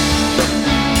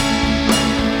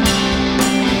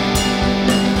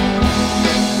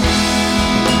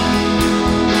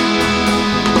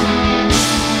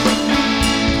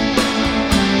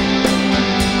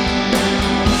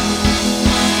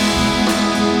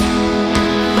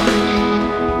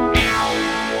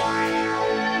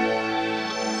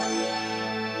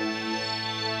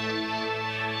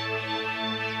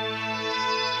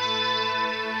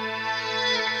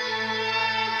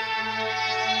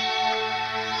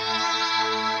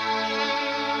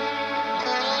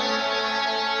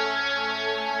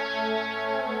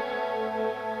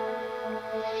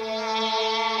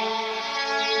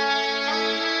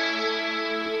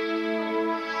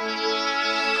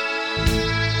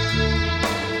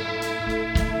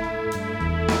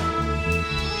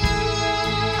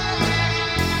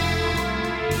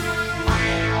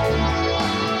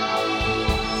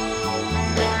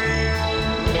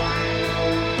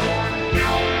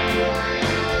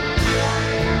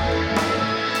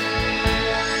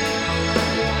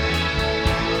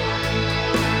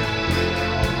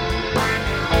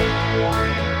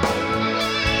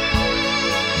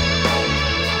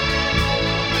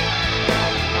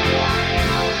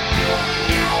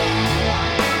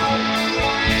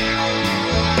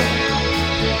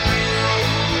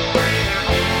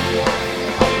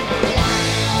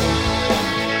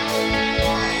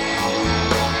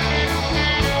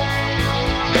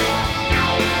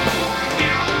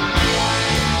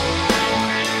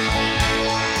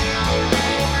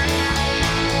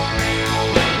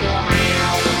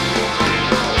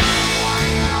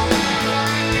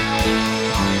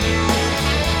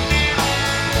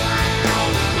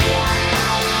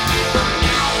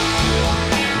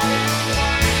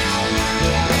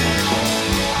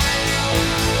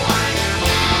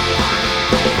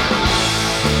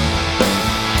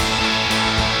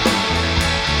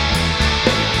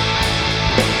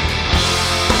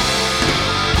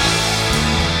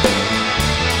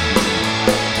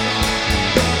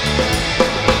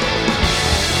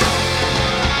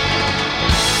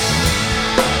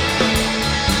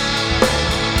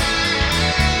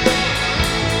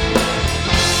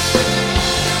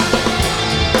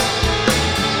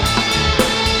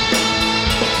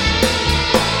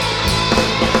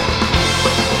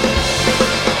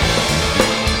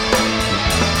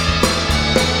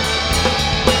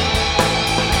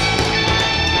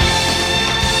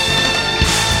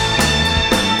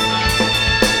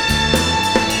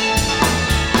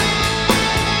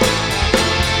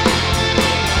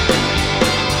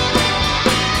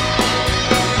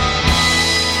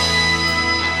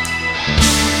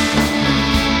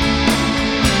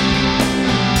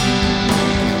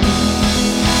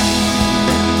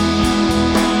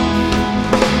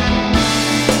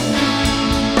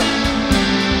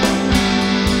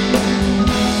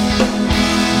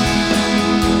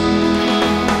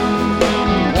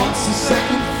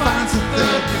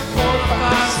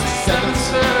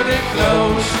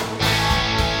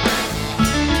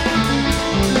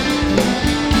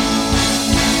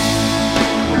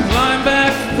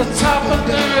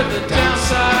 under, the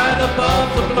downside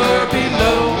above, the blur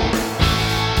below.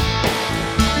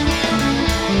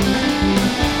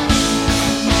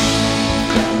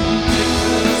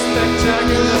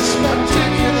 Spectacular,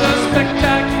 spectacular,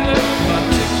 spectacular,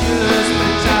 particular,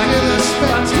 spectacular,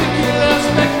 spectacular,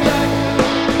 spectacular.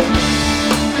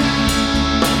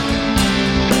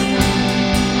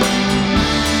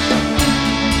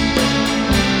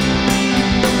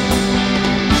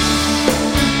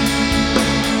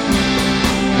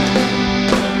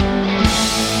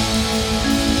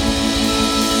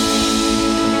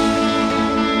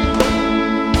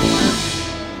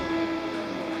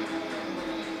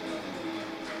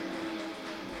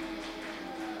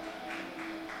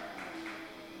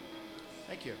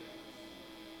 Thank you.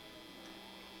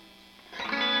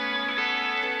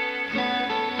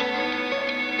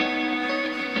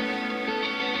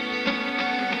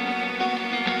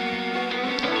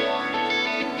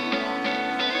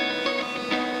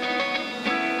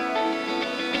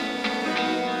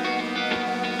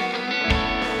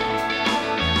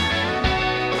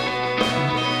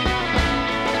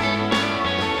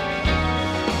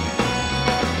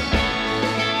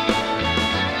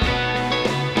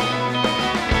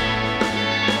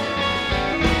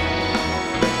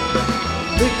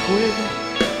 Liquid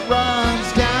runs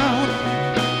down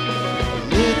a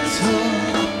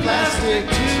little plastic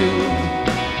tube.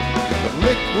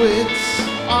 Liquids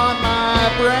on my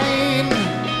brain.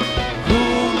 Who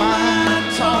am I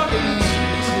talking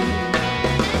to?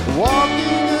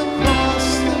 Walking across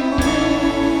the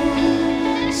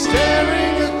room,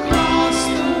 staring across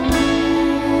the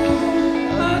room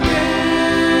again.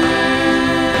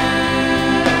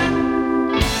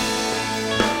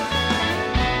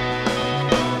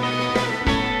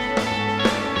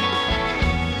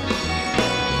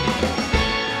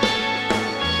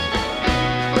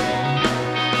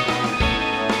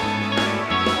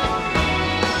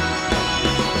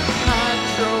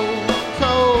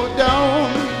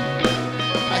 Hydrocodone,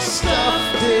 I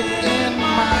stuffed it in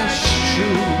my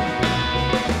shoe,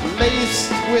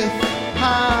 laced with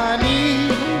honey,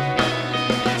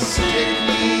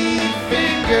 sticky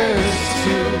fingers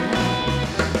too.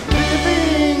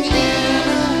 Living in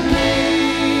a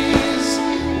haze,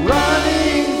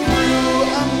 running through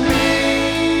a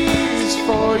maze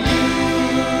for you.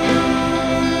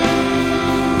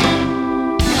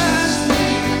 Pass me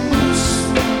a moose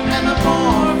and a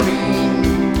morphine.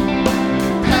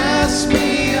 Pass me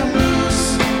a moose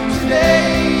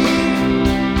today.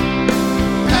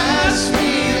 Pass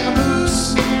me a moose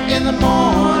in the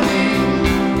morning.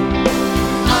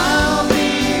 I'll be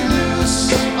loose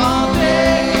all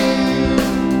day.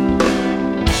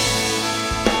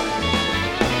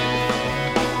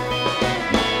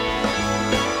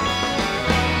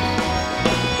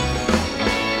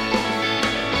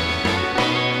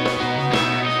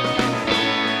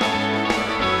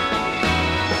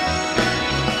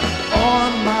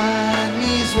 On my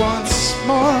knees once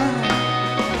more,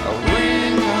 a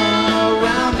ring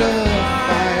around a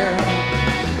fire.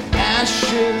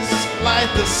 Ashes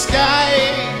light the sky.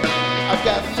 I've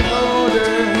got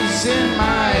floaters in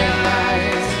my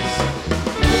eyes.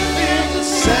 Living the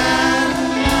satellite,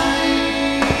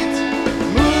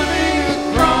 moving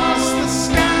across the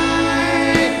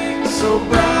sky, so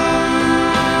bright.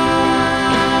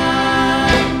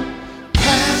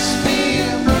 Pass me a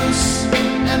moose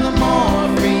and the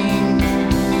morphine.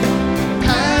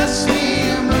 Pass me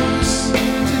a moose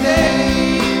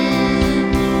today.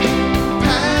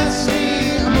 Pass me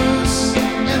a moose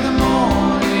in the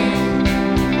morning.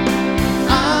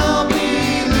 I'll be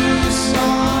loose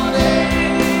all day.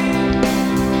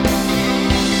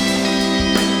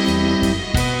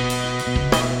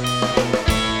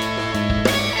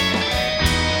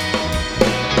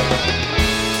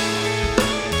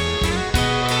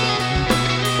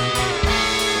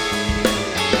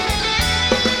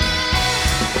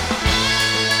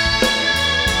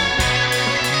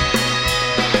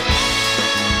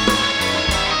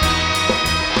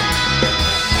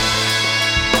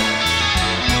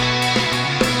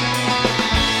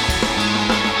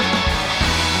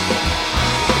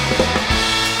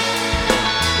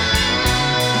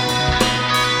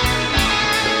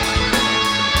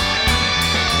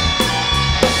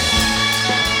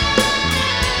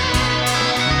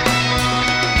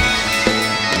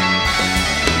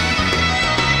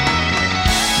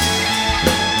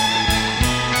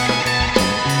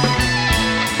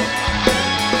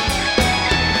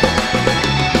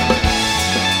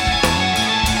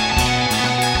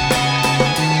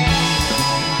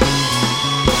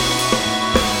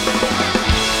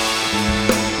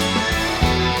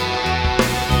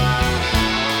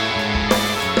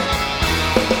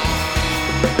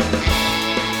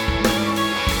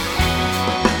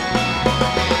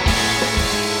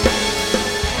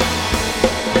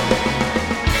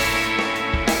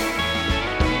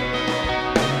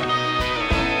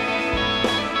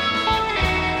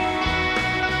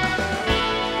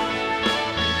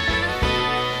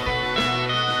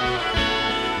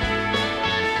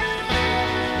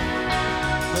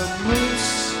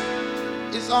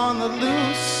 the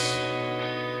loose.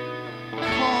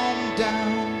 Calm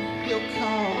down, he'll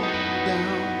calm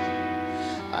down.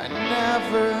 I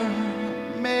never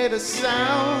made a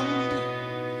sound.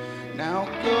 Now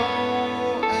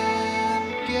go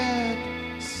and get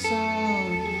some.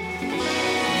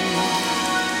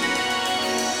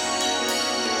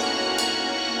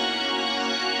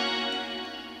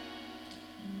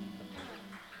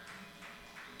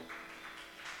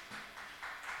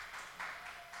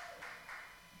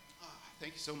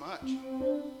 Thank you so much.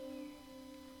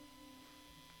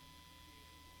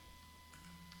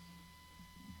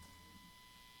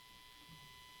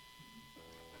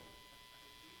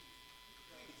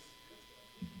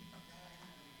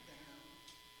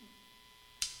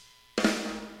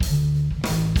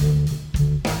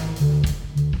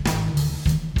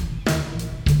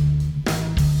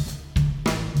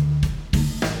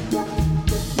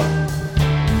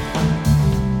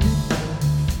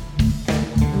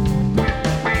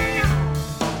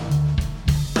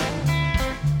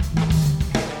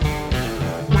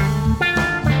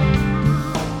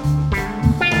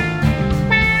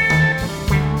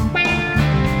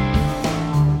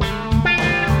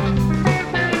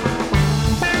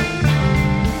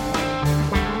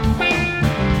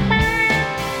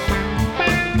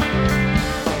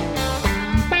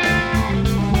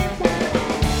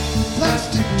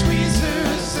 Plastic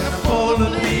tweezers and a polar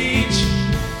leech,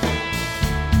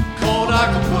 cold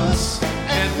octopus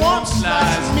and warm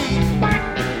sliced meat,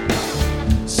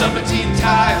 serpentine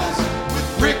tiles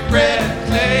with brick red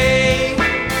clay,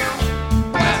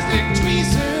 plastic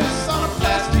tweezers on a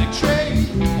plastic tray.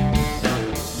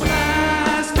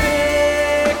 Plastic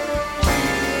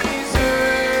tweezers.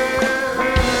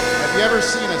 Have you ever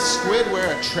seen a squid wear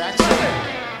a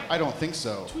tracksuit? I don't think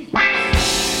so.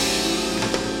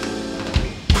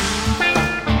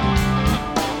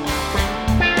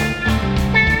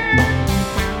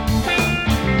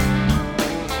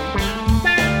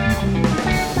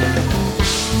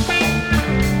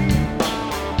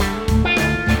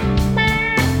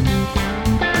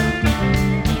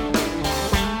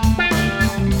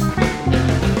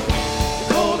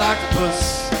 Cold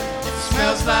octopus, it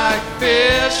smells like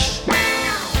fish.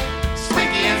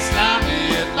 Sticky and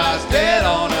slimy, it lies dead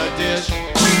on a dish.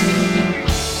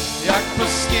 The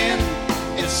octopus skin,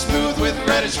 it's smooth with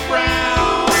reddish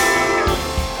brown.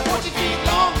 40 feet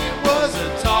long, it was the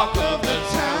talk of the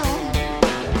town.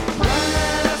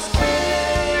 Plastic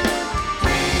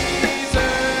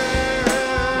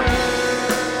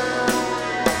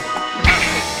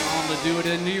On the Do It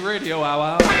Indie Radio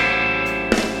Hour.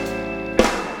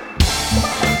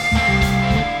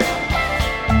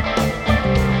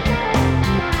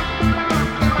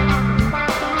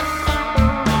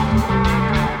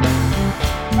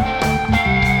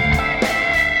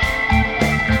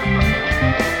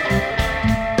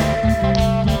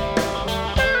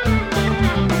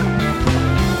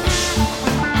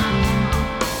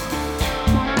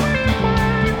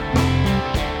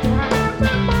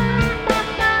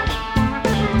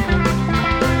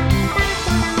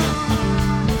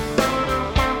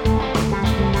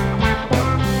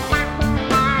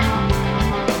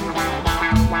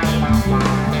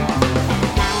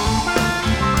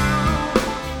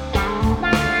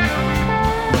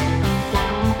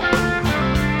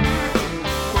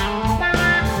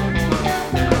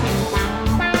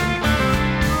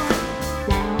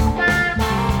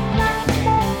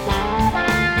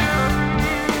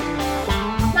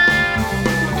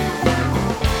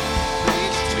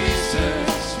 Bleach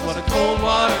tweezers, what a cold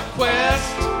water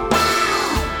quest.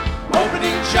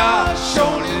 Opening jars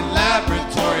shown in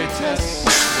laboratory tests.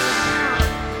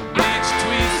 Bleach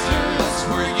tweezers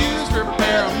were used to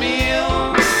prepare a meal.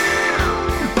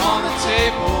 On the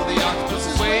table, the octopus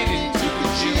is waiting to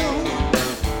congeal.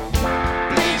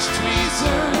 Bleach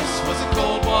tweezers was a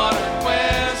cold water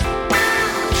quest.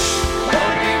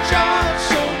 Opening jars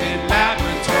shown in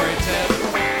laboratory tests.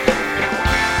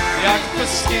 The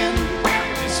octopus skin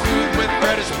is smooth with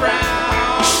reddish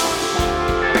brown.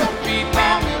 12 feet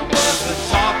long, it was the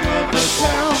talk of the town.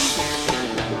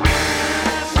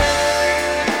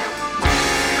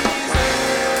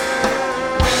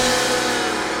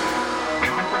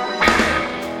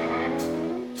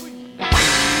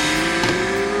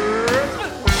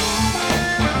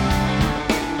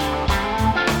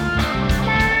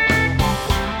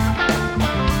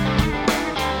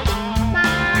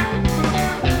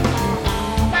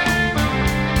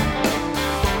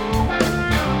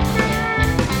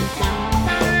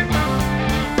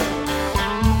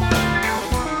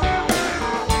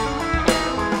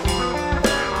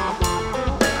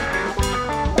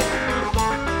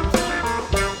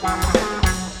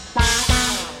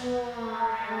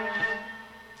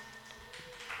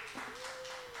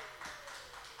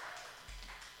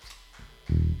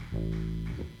 All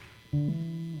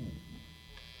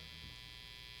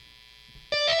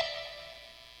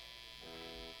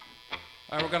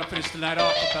right, we're going to finish tonight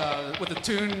off with a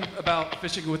tune about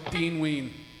fishing with Dean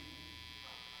Ween.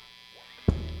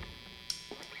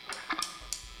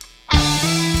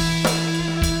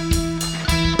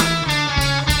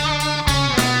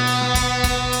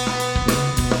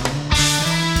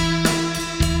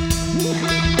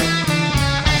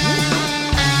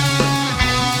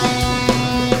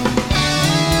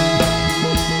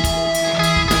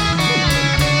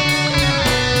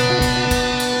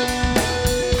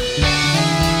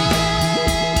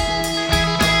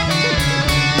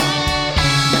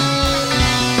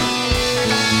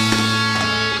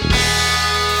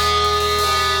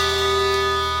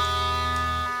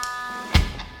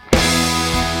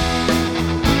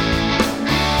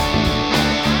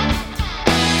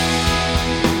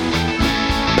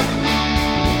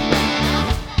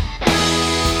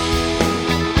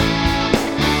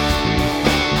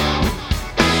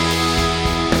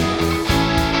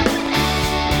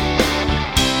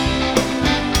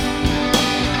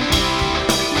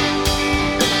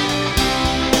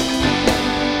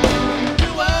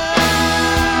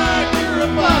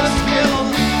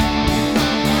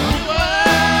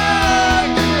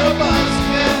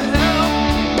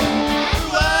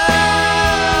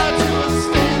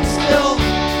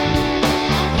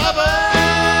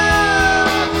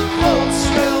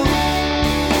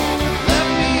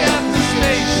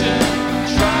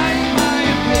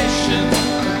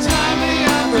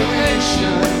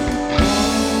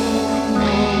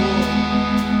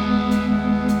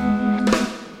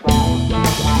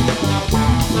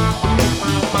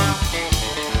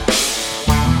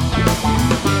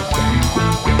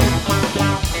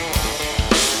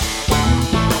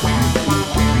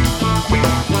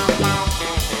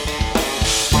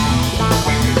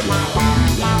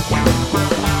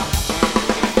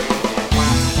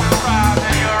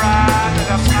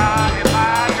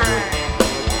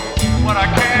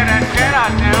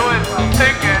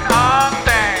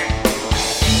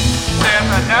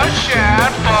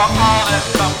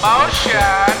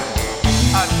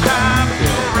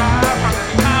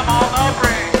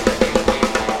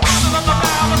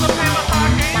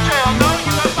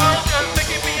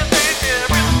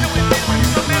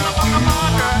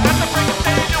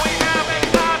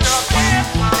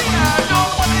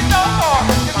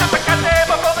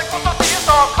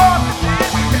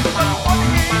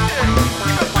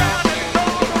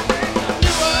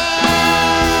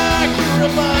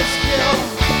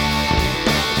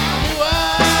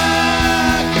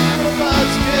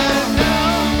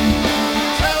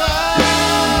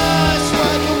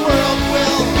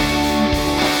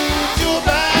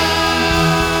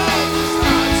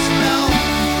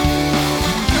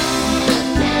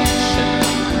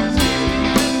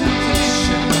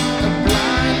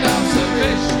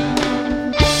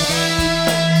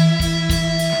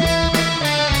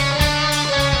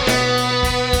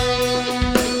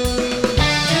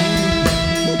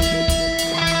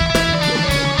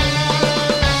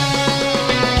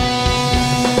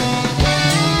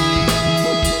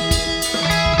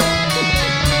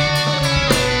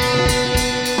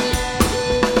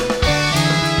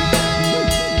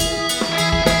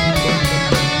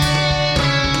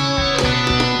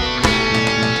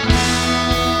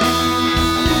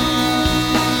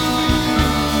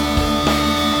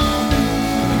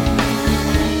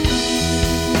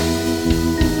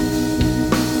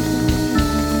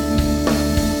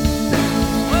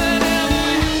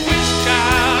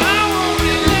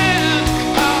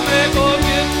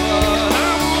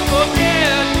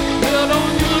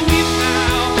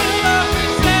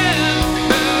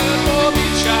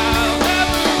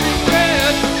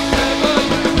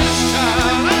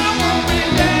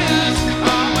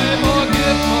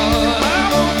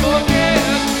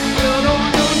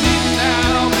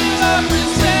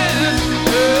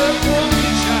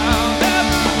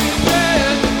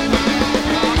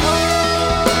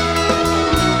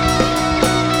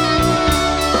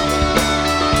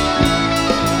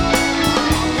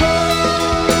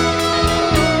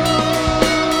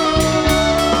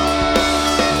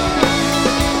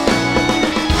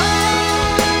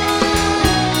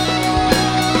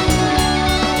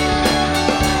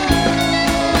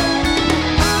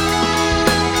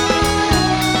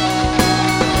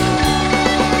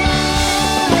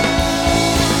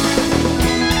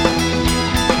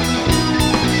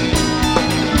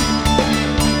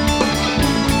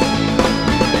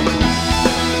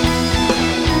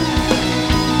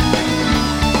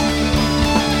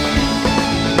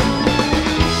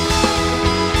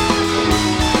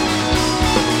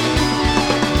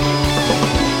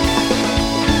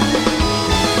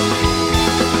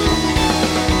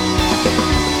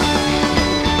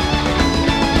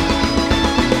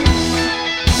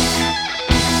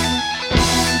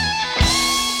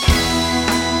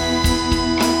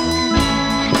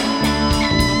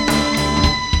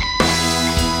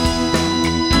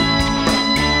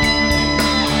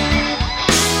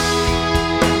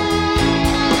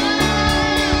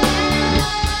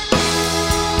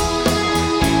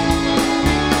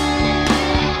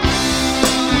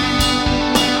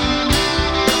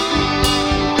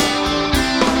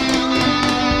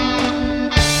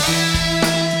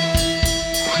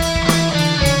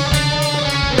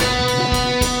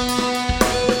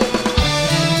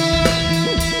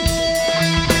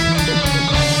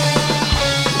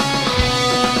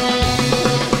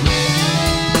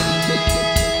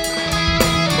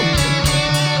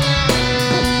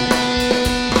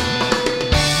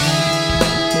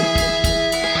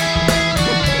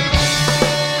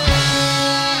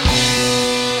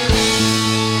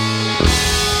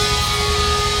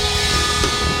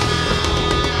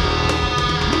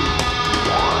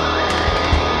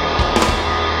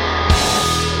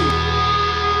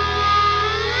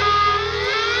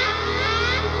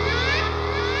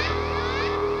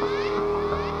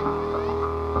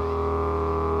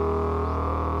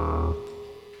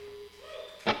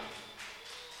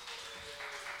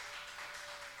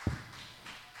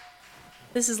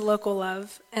 This is Local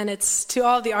Love, and it's to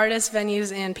all the artists,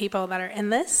 venues, and people that are in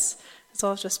this, as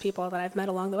well as just people that I've met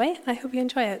along the way. I hope you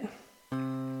enjoy it.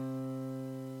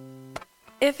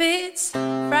 If it's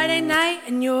Friday night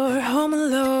and you're home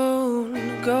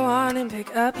alone, go on and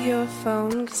pick up your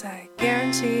phone, 'cause I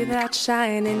guarantee that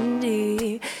Shine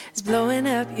Indie is blowing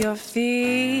up your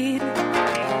feed.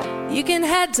 You can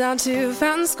head down to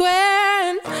Fountain Square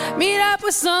and meet up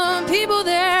with some people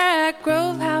there at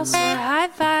Grove House or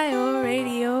Hi-Fi or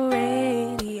Radio.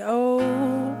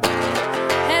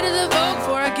 Head to the Vogue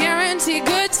for a guaranteed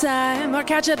good time, or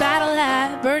catch a battle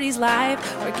at Birdie's Live,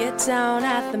 or get down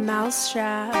at the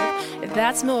Mousetrap if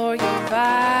that's more your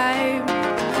vibe.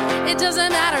 It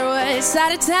doesn't matter what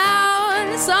side of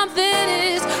town, something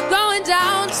is going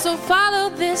down, so follow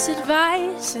this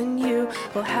advice and you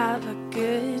will have a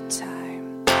good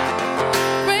time.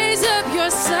 Raise up your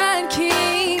Sun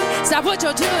King, stop what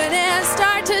you're doing and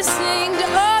start to sing to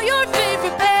all your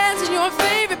favorite bands in your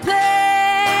favorite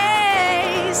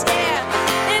place. Yeah,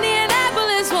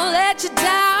 Indianapolis won't let you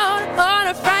down on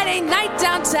a Friday night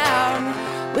downtown.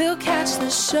 We'll catch the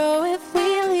show if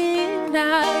we leave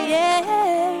now, yeah.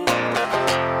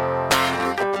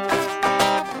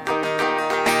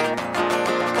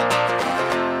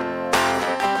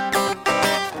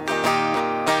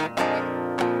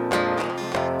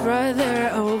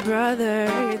 Brother, oh brother,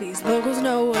 these locals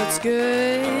know what's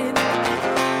good.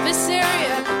 This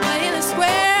area, playing the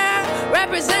square,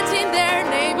 representing their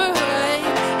neighborhood.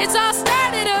 It's all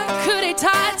started a coup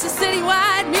d'etat, it's a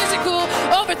citywide musical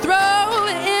overthrow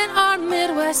in our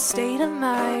Midwest state of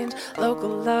mind. Local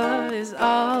love is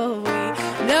all we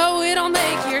know. It'll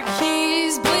make your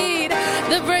keys bleed.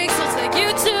 The brakes will take you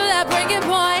to that breaking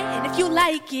point. And if you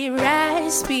like it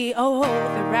raspy, oh,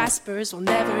 the raspers will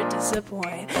never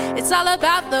disappoint. It's all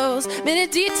about those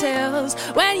minute details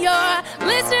when you're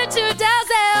listening to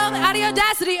Dalzell. Out of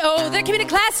audacity, oh, they're keeping it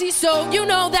classy, so you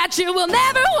know that you will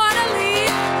never want to leave.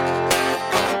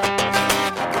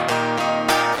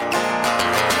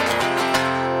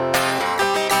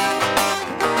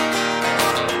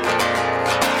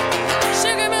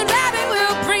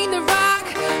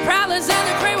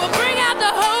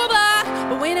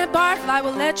 I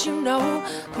will let you know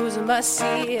who's a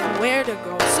must-see and where to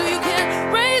go, so you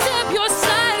can raise up your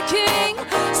Sun King,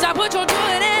 stop what you're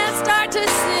doing and start to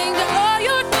sing to all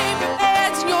your favorite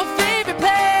bands in your favorite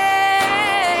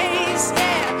place.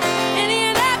 Yeah,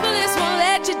 Indianapolis won't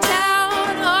let you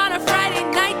down on a Friday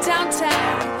night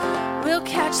downtown. We'll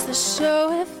catch the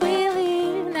show if we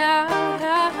leave now.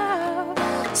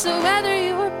 So whether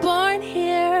you were born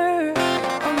here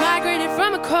or migrated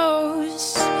from a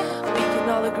coast,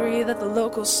 all agree that the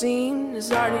local scene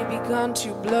has already begun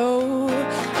to blow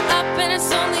up, and it's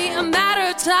only a matter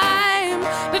of time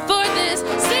before this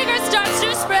secret starts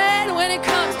to spread. When it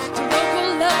comes to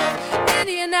local love,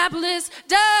 Indianapolis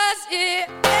does it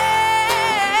best.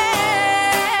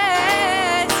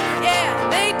 Yeah,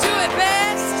 they do it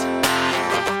best.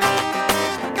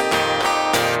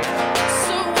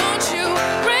 So won't you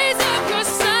raise up your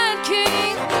Sun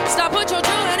King, stop what you're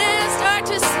doing and start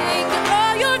to sing to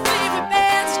all your favorite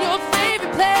bands in your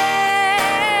favorite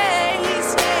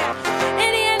place. Yeah,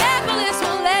 Indianapolis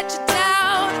won't let you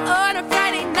down on a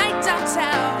Friday night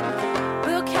downtown.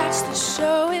 We'll catch the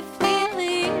show if we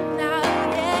leave now,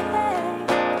 yeah.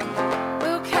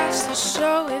 We'll catch the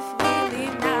show if we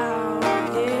leave now,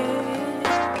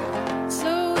 yeah.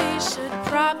 So we should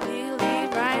probably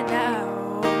leave right now.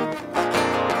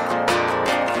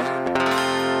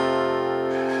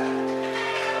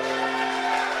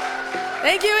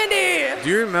 Thank you, Indy. Do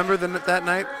you remember that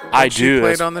night when I she do.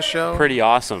 played That's on the show? Pretty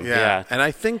awesome. Yeah. And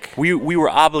I think we were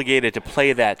obligated to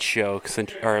play that show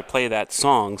or play that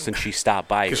song since she stopped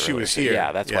by because she earlier. was here.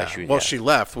 Yeah, that's why she was. Well, she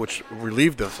left, which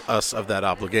relieved us of that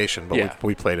obligation, but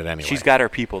we played it anyway. She's got her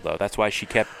people though. That's why she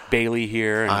kept Bailey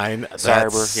here. And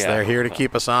Zarber. Yeah. They're here to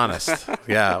keep us honest.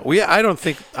 Yeah. I don't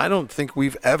think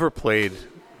we've ever played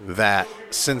that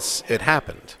since it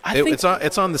happened. It's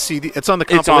on the CD. It's on the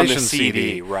compilation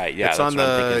CD. Right? Yeah. It's on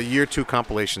the year 2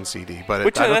 compilation CD. But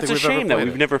which I don't that's think a shame that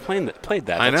we've never played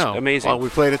that. I That's know. amazing. Well, we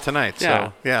played it tonight. Yeah.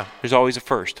 So yeah. There's always a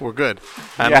first. We're good.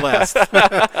 And last.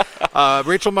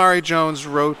 Rachel Mari Jones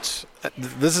wrote.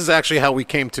 This is actually how we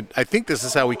came to. I think this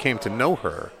is how we came to know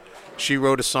her. She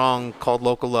wrote a song called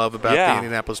 "Local Love" about the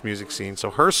Indianapolis music scene.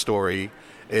 So her story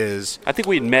is. I think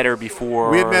we had met her before.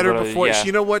 We had met her before. Yeah.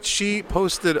 You know what? She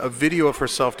posted a video of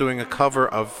herself doing a cover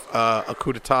of a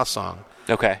coup d'etat song.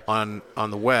 on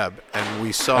the web, and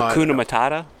we saw Hakuna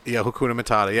Matata. Yeah, Hakuna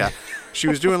Matata. Yeah, she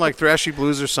was doing like thrashy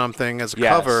blues or something as a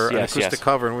cover, an acoustic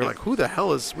cover, and we were like, "Who the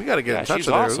hell is? We got to get in touch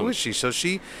with her. Who is she?" So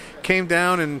she came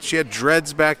down, and she had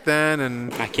dreads back then,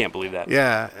 and I can't believe that.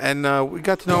 Yeah, and we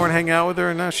got to know her and hang out with her,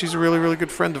 and now she's a really, really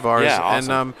good friend of ours. Yeah,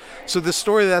 awesome. And so the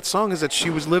story of that song is that she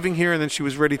was living here, and then she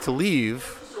was ready to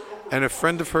leave. And a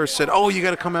friend of hers said, "Oh, you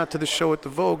got to come out to the show at the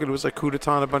Vogue." And it was like Coup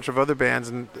d'etat and a bunch of other bands.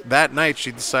 And that night,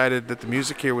 she decided that the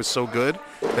music here was so good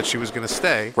that she was going to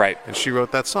stay. Right. And she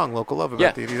wrote that song, "Local Love,"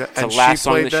 about it's and the last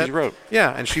song played that she wrote.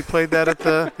 Yeah, and she played that at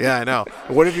the. Yeah, I know.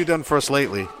 What have you done for us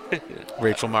lately,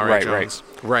 Rachel Murray Jones?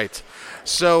 Right.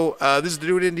 So this is the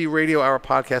Do It Indie Radio Hour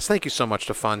podcast. Thank you so much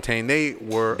to Fontaine. They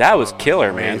were that was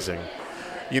killer, man. Amazing.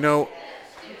 You know,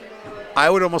 I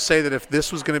would almost say that if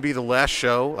this was going to be the last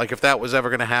show, like if that was ever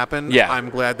going to happen, I'm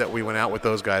glad that we went out with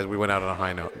those guys. We went out on a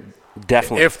high note.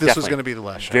 Definitely. If this was going to be the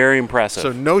last show. Very impressive.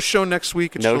 So no show next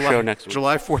week. It's no show next week.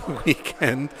 July 4th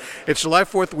weekend. It's July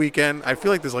 4th weekend. I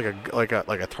feel like there's like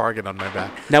a target on my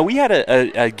back. Now, we had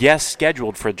a guest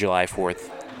scheduled for July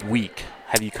 4th week.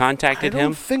 Have you contacted him? I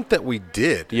don't think that we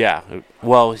did. Yeah.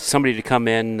 Well, somebody to come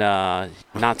in,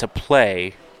 not to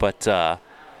play, but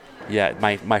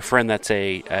my friend that's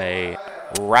a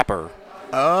rapper.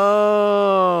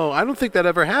 Oh, I don't think that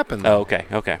ever happened. Oh,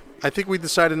 okay. I think we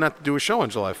decided not to do a show on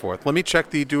July 4th. Let me check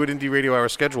the Do It Indie Radio Hour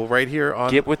schedule right here on.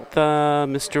 Get with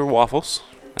Mr. Waffles.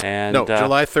 And no,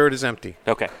 July 3rd is empty.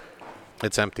 Okay.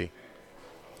 It's empty.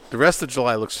 The rest of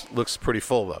July looks pretty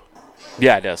full, though.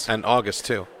 Yeah, it does. And August,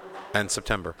 too. And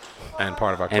September. And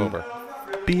part of October.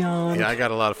 And beyond. Yeah, I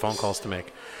got a lot of phone calls to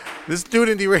make. This is Do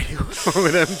It Indie Radio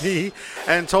with MD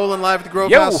and Tolan live at the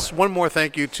Grove House. One more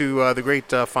thank you to the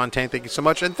great Fontaine. Thank you so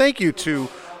much. And thank you to,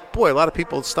 a lot of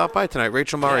people stopped by tonight.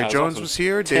 Rachel Murray Jones was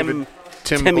here. Tim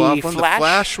McLaughlin, the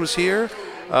Flash was here.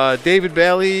 David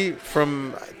Bailey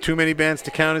from Too Many Bands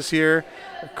to Count is here.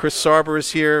 Chris Sarber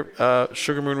is here.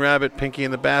 Sugar Moon Rabbit, Pinky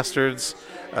and the Bastards.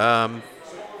 Now,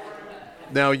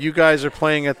 you guys are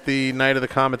playing at the Night of the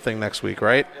Comet thing next week,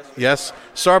 right? Yes?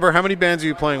 Sarber, how many bands are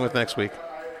you playing with next week?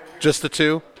 Just the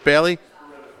two? Bailey?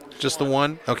 Just the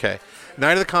one? Okay.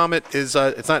 Night of the Comet is,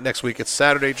 it's not next week, it's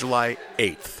Saturday, July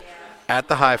 8th at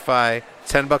the Hi-Fi.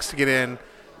 $10 to get in.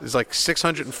 There's like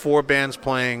 604 bands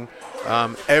playing.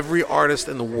 Every artist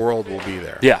in the world will be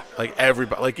there. Yeah. Like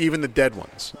everybody, like even the dead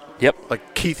ones. Yep.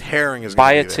 Like Keith Haring is going to be there.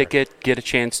 Buy a ticket, get a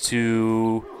chance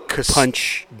to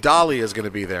punch. Dolly is going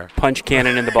to be there. Punch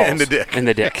Cannon in the balls. In the dick. In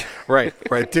the dick. Right.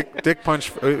 Dick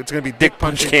Punch. It's going to be Dick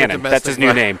Punch Cannon. That's his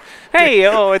new name. Hey,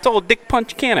 it's old Dick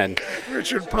Punch Cannon.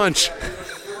 Richard Punch.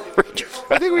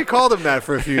 I think we called him that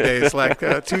for a few days. Like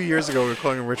 2 years ago, we were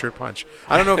calling him Richard Punch.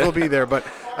 I don't know if he'll be there, but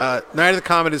Night of the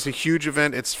Comet is a huge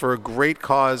event. It's for a great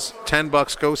cause.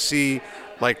 $10. Go see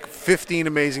like 15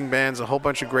 amazing bands, a whole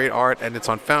bunch of great art, and it's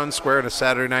on Fountain Square on a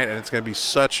Saturday night, and it's going to be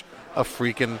such a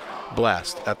freaking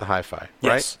blast at the Hi-Fi, right?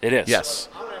 Yes, it is. Yes.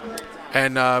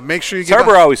 And make sure you give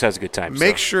Sarber always has a good time.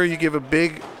 Make sure you give a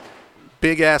big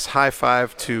ass high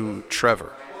five to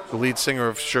Trevor, the lead singer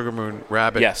of Sugar Moon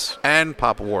Rabbit, yes, and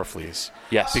Papa Warfleas,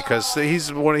 yes, because he's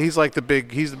the big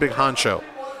honcho.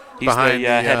 He's behind the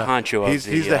head honcho.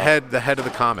 He's the head of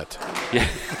the Comet. Yeah.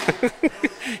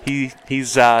 he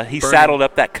saddled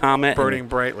up that Comet, burning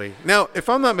brightly. Now, if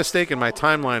I'm not mistaken, my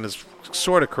timeline is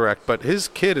sort of correct, but his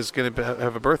kid is going to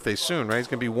have a birthday soon, right? He's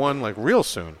going to be one like real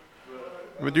soon.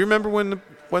 Do you remember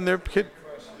when their kid?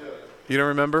 You don't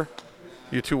remember?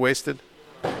 You're too wasted.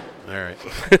 All right.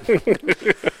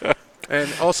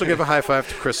 And also give a high five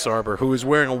to Chris Sarber, who is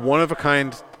wearing a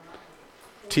one-of-a-kind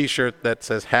T-shirt that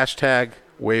says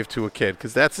 #wave to a kid,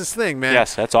 because that's his thing, man.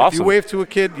 Yes, that's awesome. If you wave to a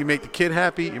kid, you make the kid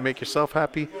happy, you make yourself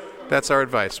happy. That's our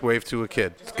advice. Wave to a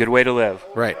kid. It's a good way to live.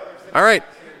 Right. All right.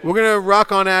 We're going to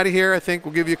rock on out of here. I think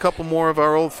we'll give you a couple more of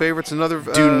our old favorites. Another.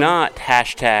 Do not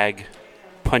punch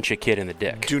a kid in the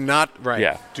dick. Do not. Right.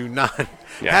 Yeah. Do not.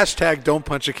 Yeah. Don't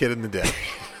punch a kid in the dick.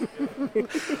 We're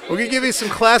going to give you some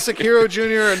classic Hero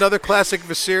Jr., another classic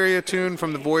Viseria tune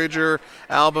from the Voyager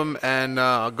album, and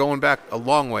going back a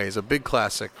long ways, a big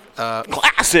classic.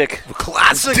 Classic. Do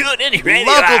it any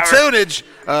radio local hour. Tunage.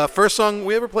 First song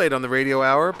we ever played on the radio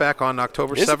hour back on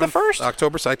October 7th. Is it the first?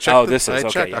 October. I checked. Oh, this is. I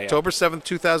checked. Okay, October 7th,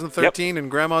 2013, in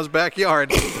Grandma's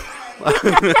backyard.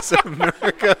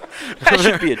 America. That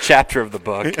should be a chapter of the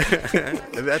book.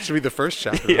 That should be the first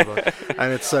chapter of the book.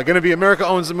 And it's going to be America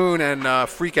Owns the Moon and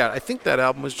Freak Out. I think that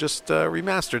album was just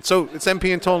remastered. So it's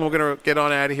MP and Tolan. We're going to get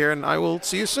on out of here, and I will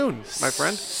see you soon, my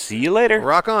friend. See you later.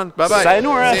 Rock on. Bye-bye.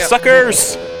 Sayonara,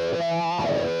 suckers.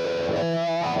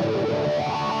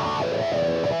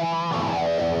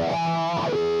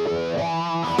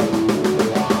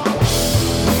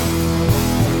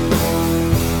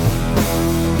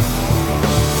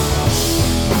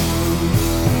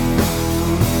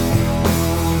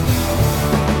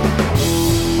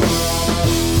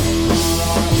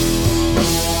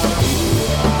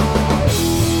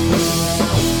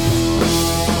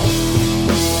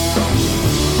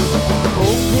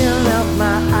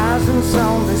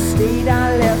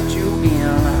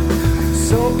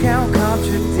 profound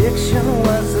contradiction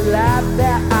was the light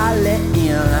that I let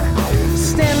in.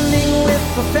 Standing with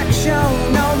perfection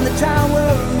on the Tower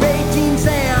of 18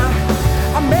 Sand,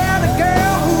 I met a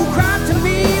girl who cried to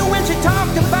me when she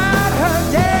talked about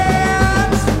her dad.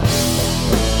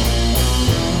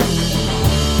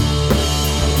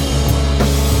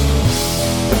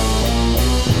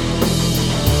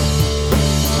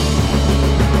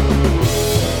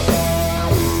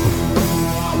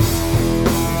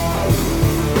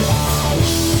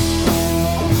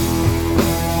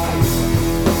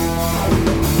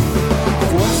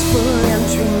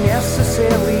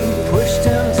 Necessary, push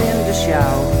turns into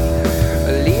shout.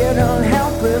 Little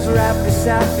helpers right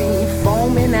beside me,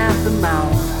 foaming at the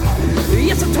mouth.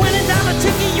 It's a $20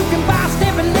 ticket you can buy,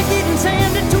 stamp and lick it and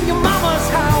send it to your mama's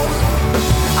house.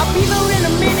 I'll be there in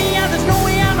a minute, yeah, there's no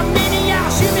way out of minute, yeah,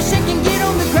 I'll shimmy, shake and get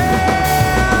on the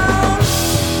ground.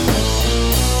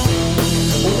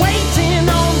 Waiting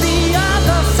on the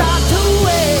other side to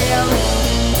end.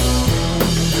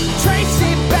 Trace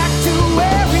it back to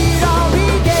where it all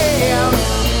began.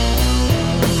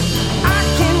 I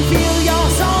can feel your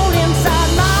soul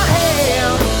inside my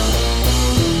hand.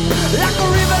 Like a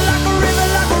river, like a river,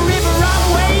 like a river, I'm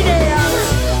waiting.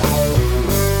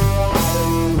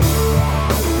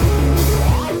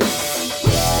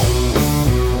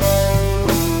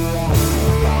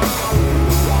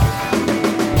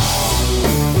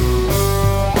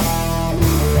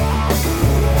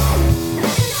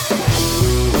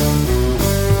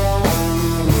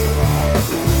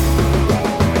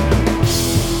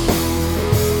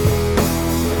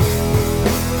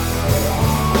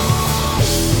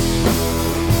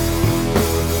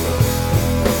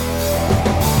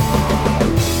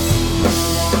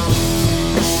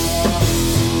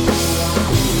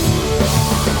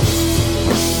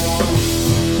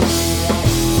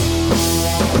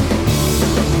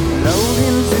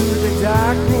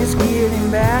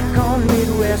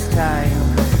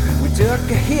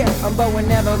 Took a hit, but we're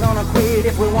never gonna quit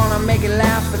if we wanna make it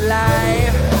last for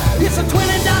life. It's a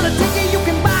 $20 ticket you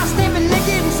can buy, stamp and lick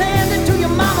it and send it to your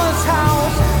mama's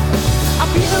house.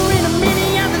 I'll be there in a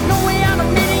minute, yeah, there's no way out of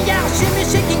minute, yeah, I'll shimmy,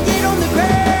 shake and get on the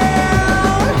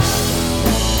ground.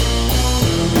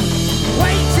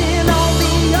 Waiting on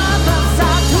the other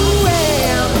side to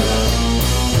end.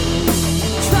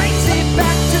 Trace it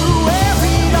back to where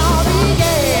it all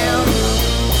began.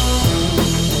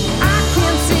 I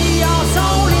can see your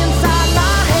soul inside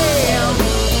my hand.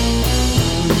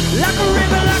 Like a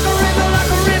river, like a river,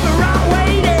 like a river, I'm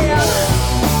waiting.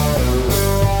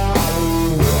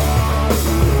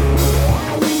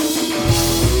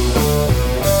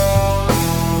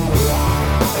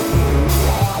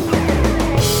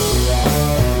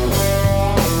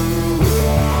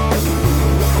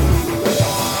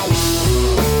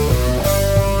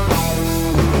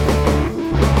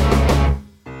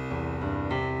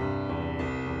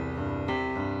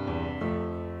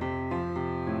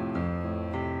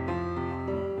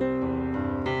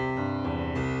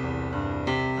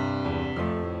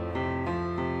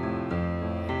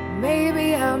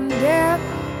 Maybe I'm deaf,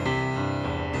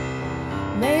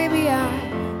 maybe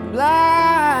I'm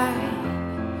blind,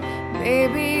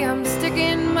 maybe I'm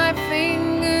sticking my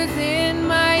fingers in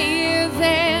my ears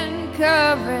and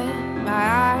covering my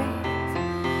eyes.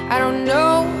 I don't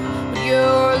know what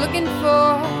you're looking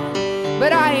for,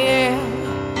 but I am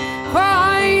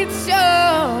quite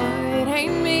sure it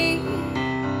ain't me.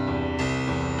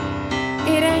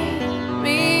 It ain't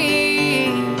me.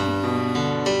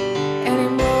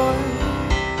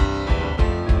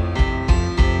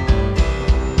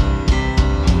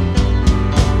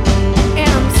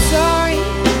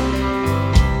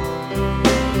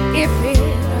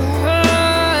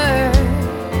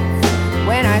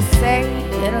 Say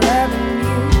that loving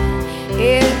you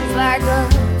is like a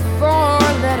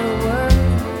four-letter word.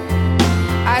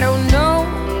 I don't know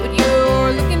what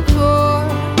you're looking for,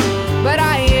 but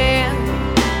I am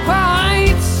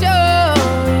quite sure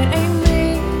it ain't me.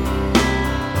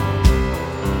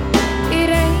 It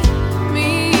ain't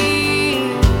me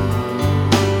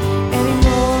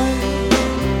anymore.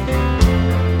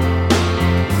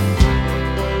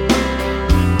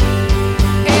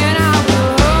 And I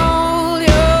will hold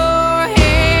your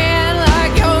hand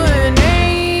like you're an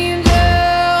angel.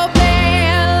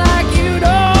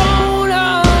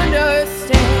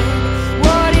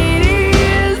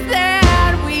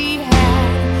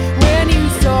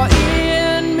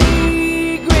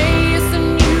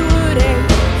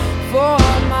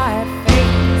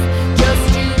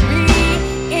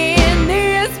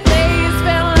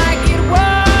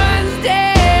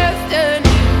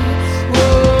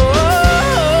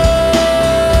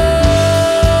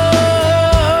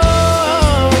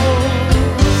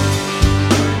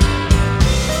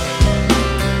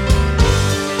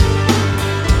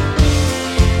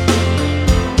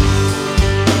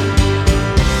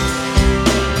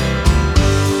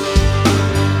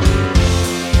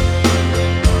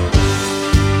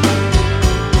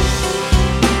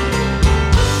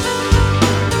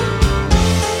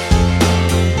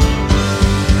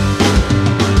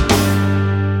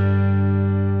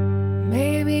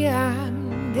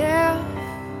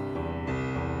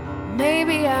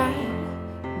 Maybe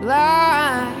I'm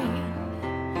blind,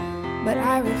 but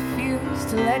I refuse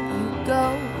to let you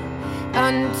go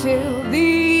until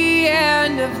the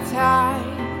end of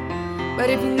time. But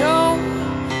if you know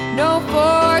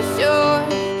for sure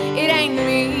it ain't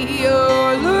me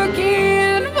you're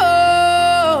looking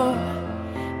for,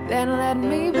 then let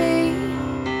me be,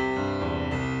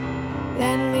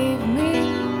 then leave me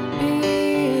be.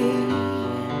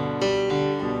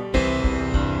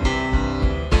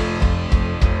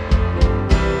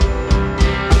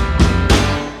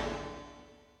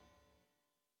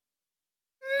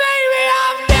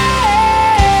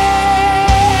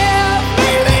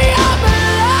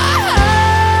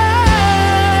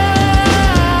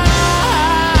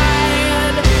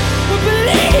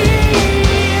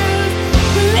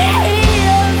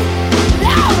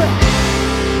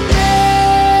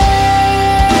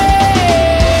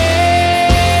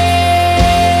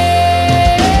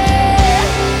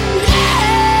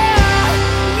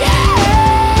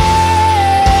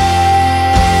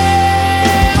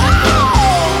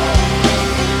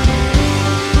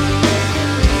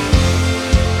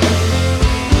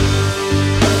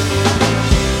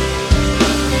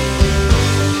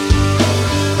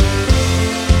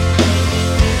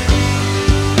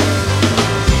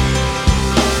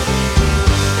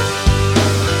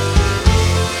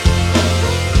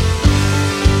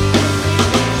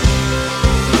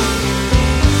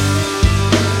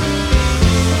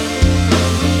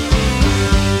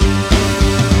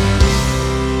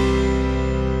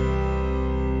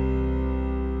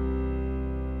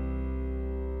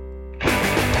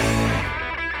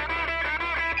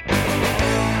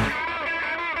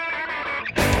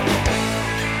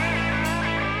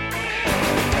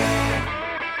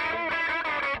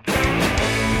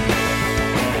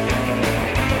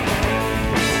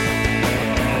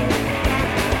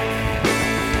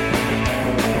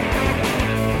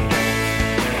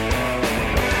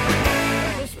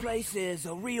 Is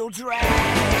a real drag.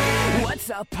 What's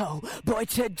a po boy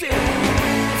to do?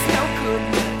 It's no good,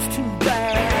 it's too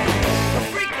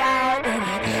bad. Freak out,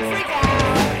 freak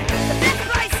out.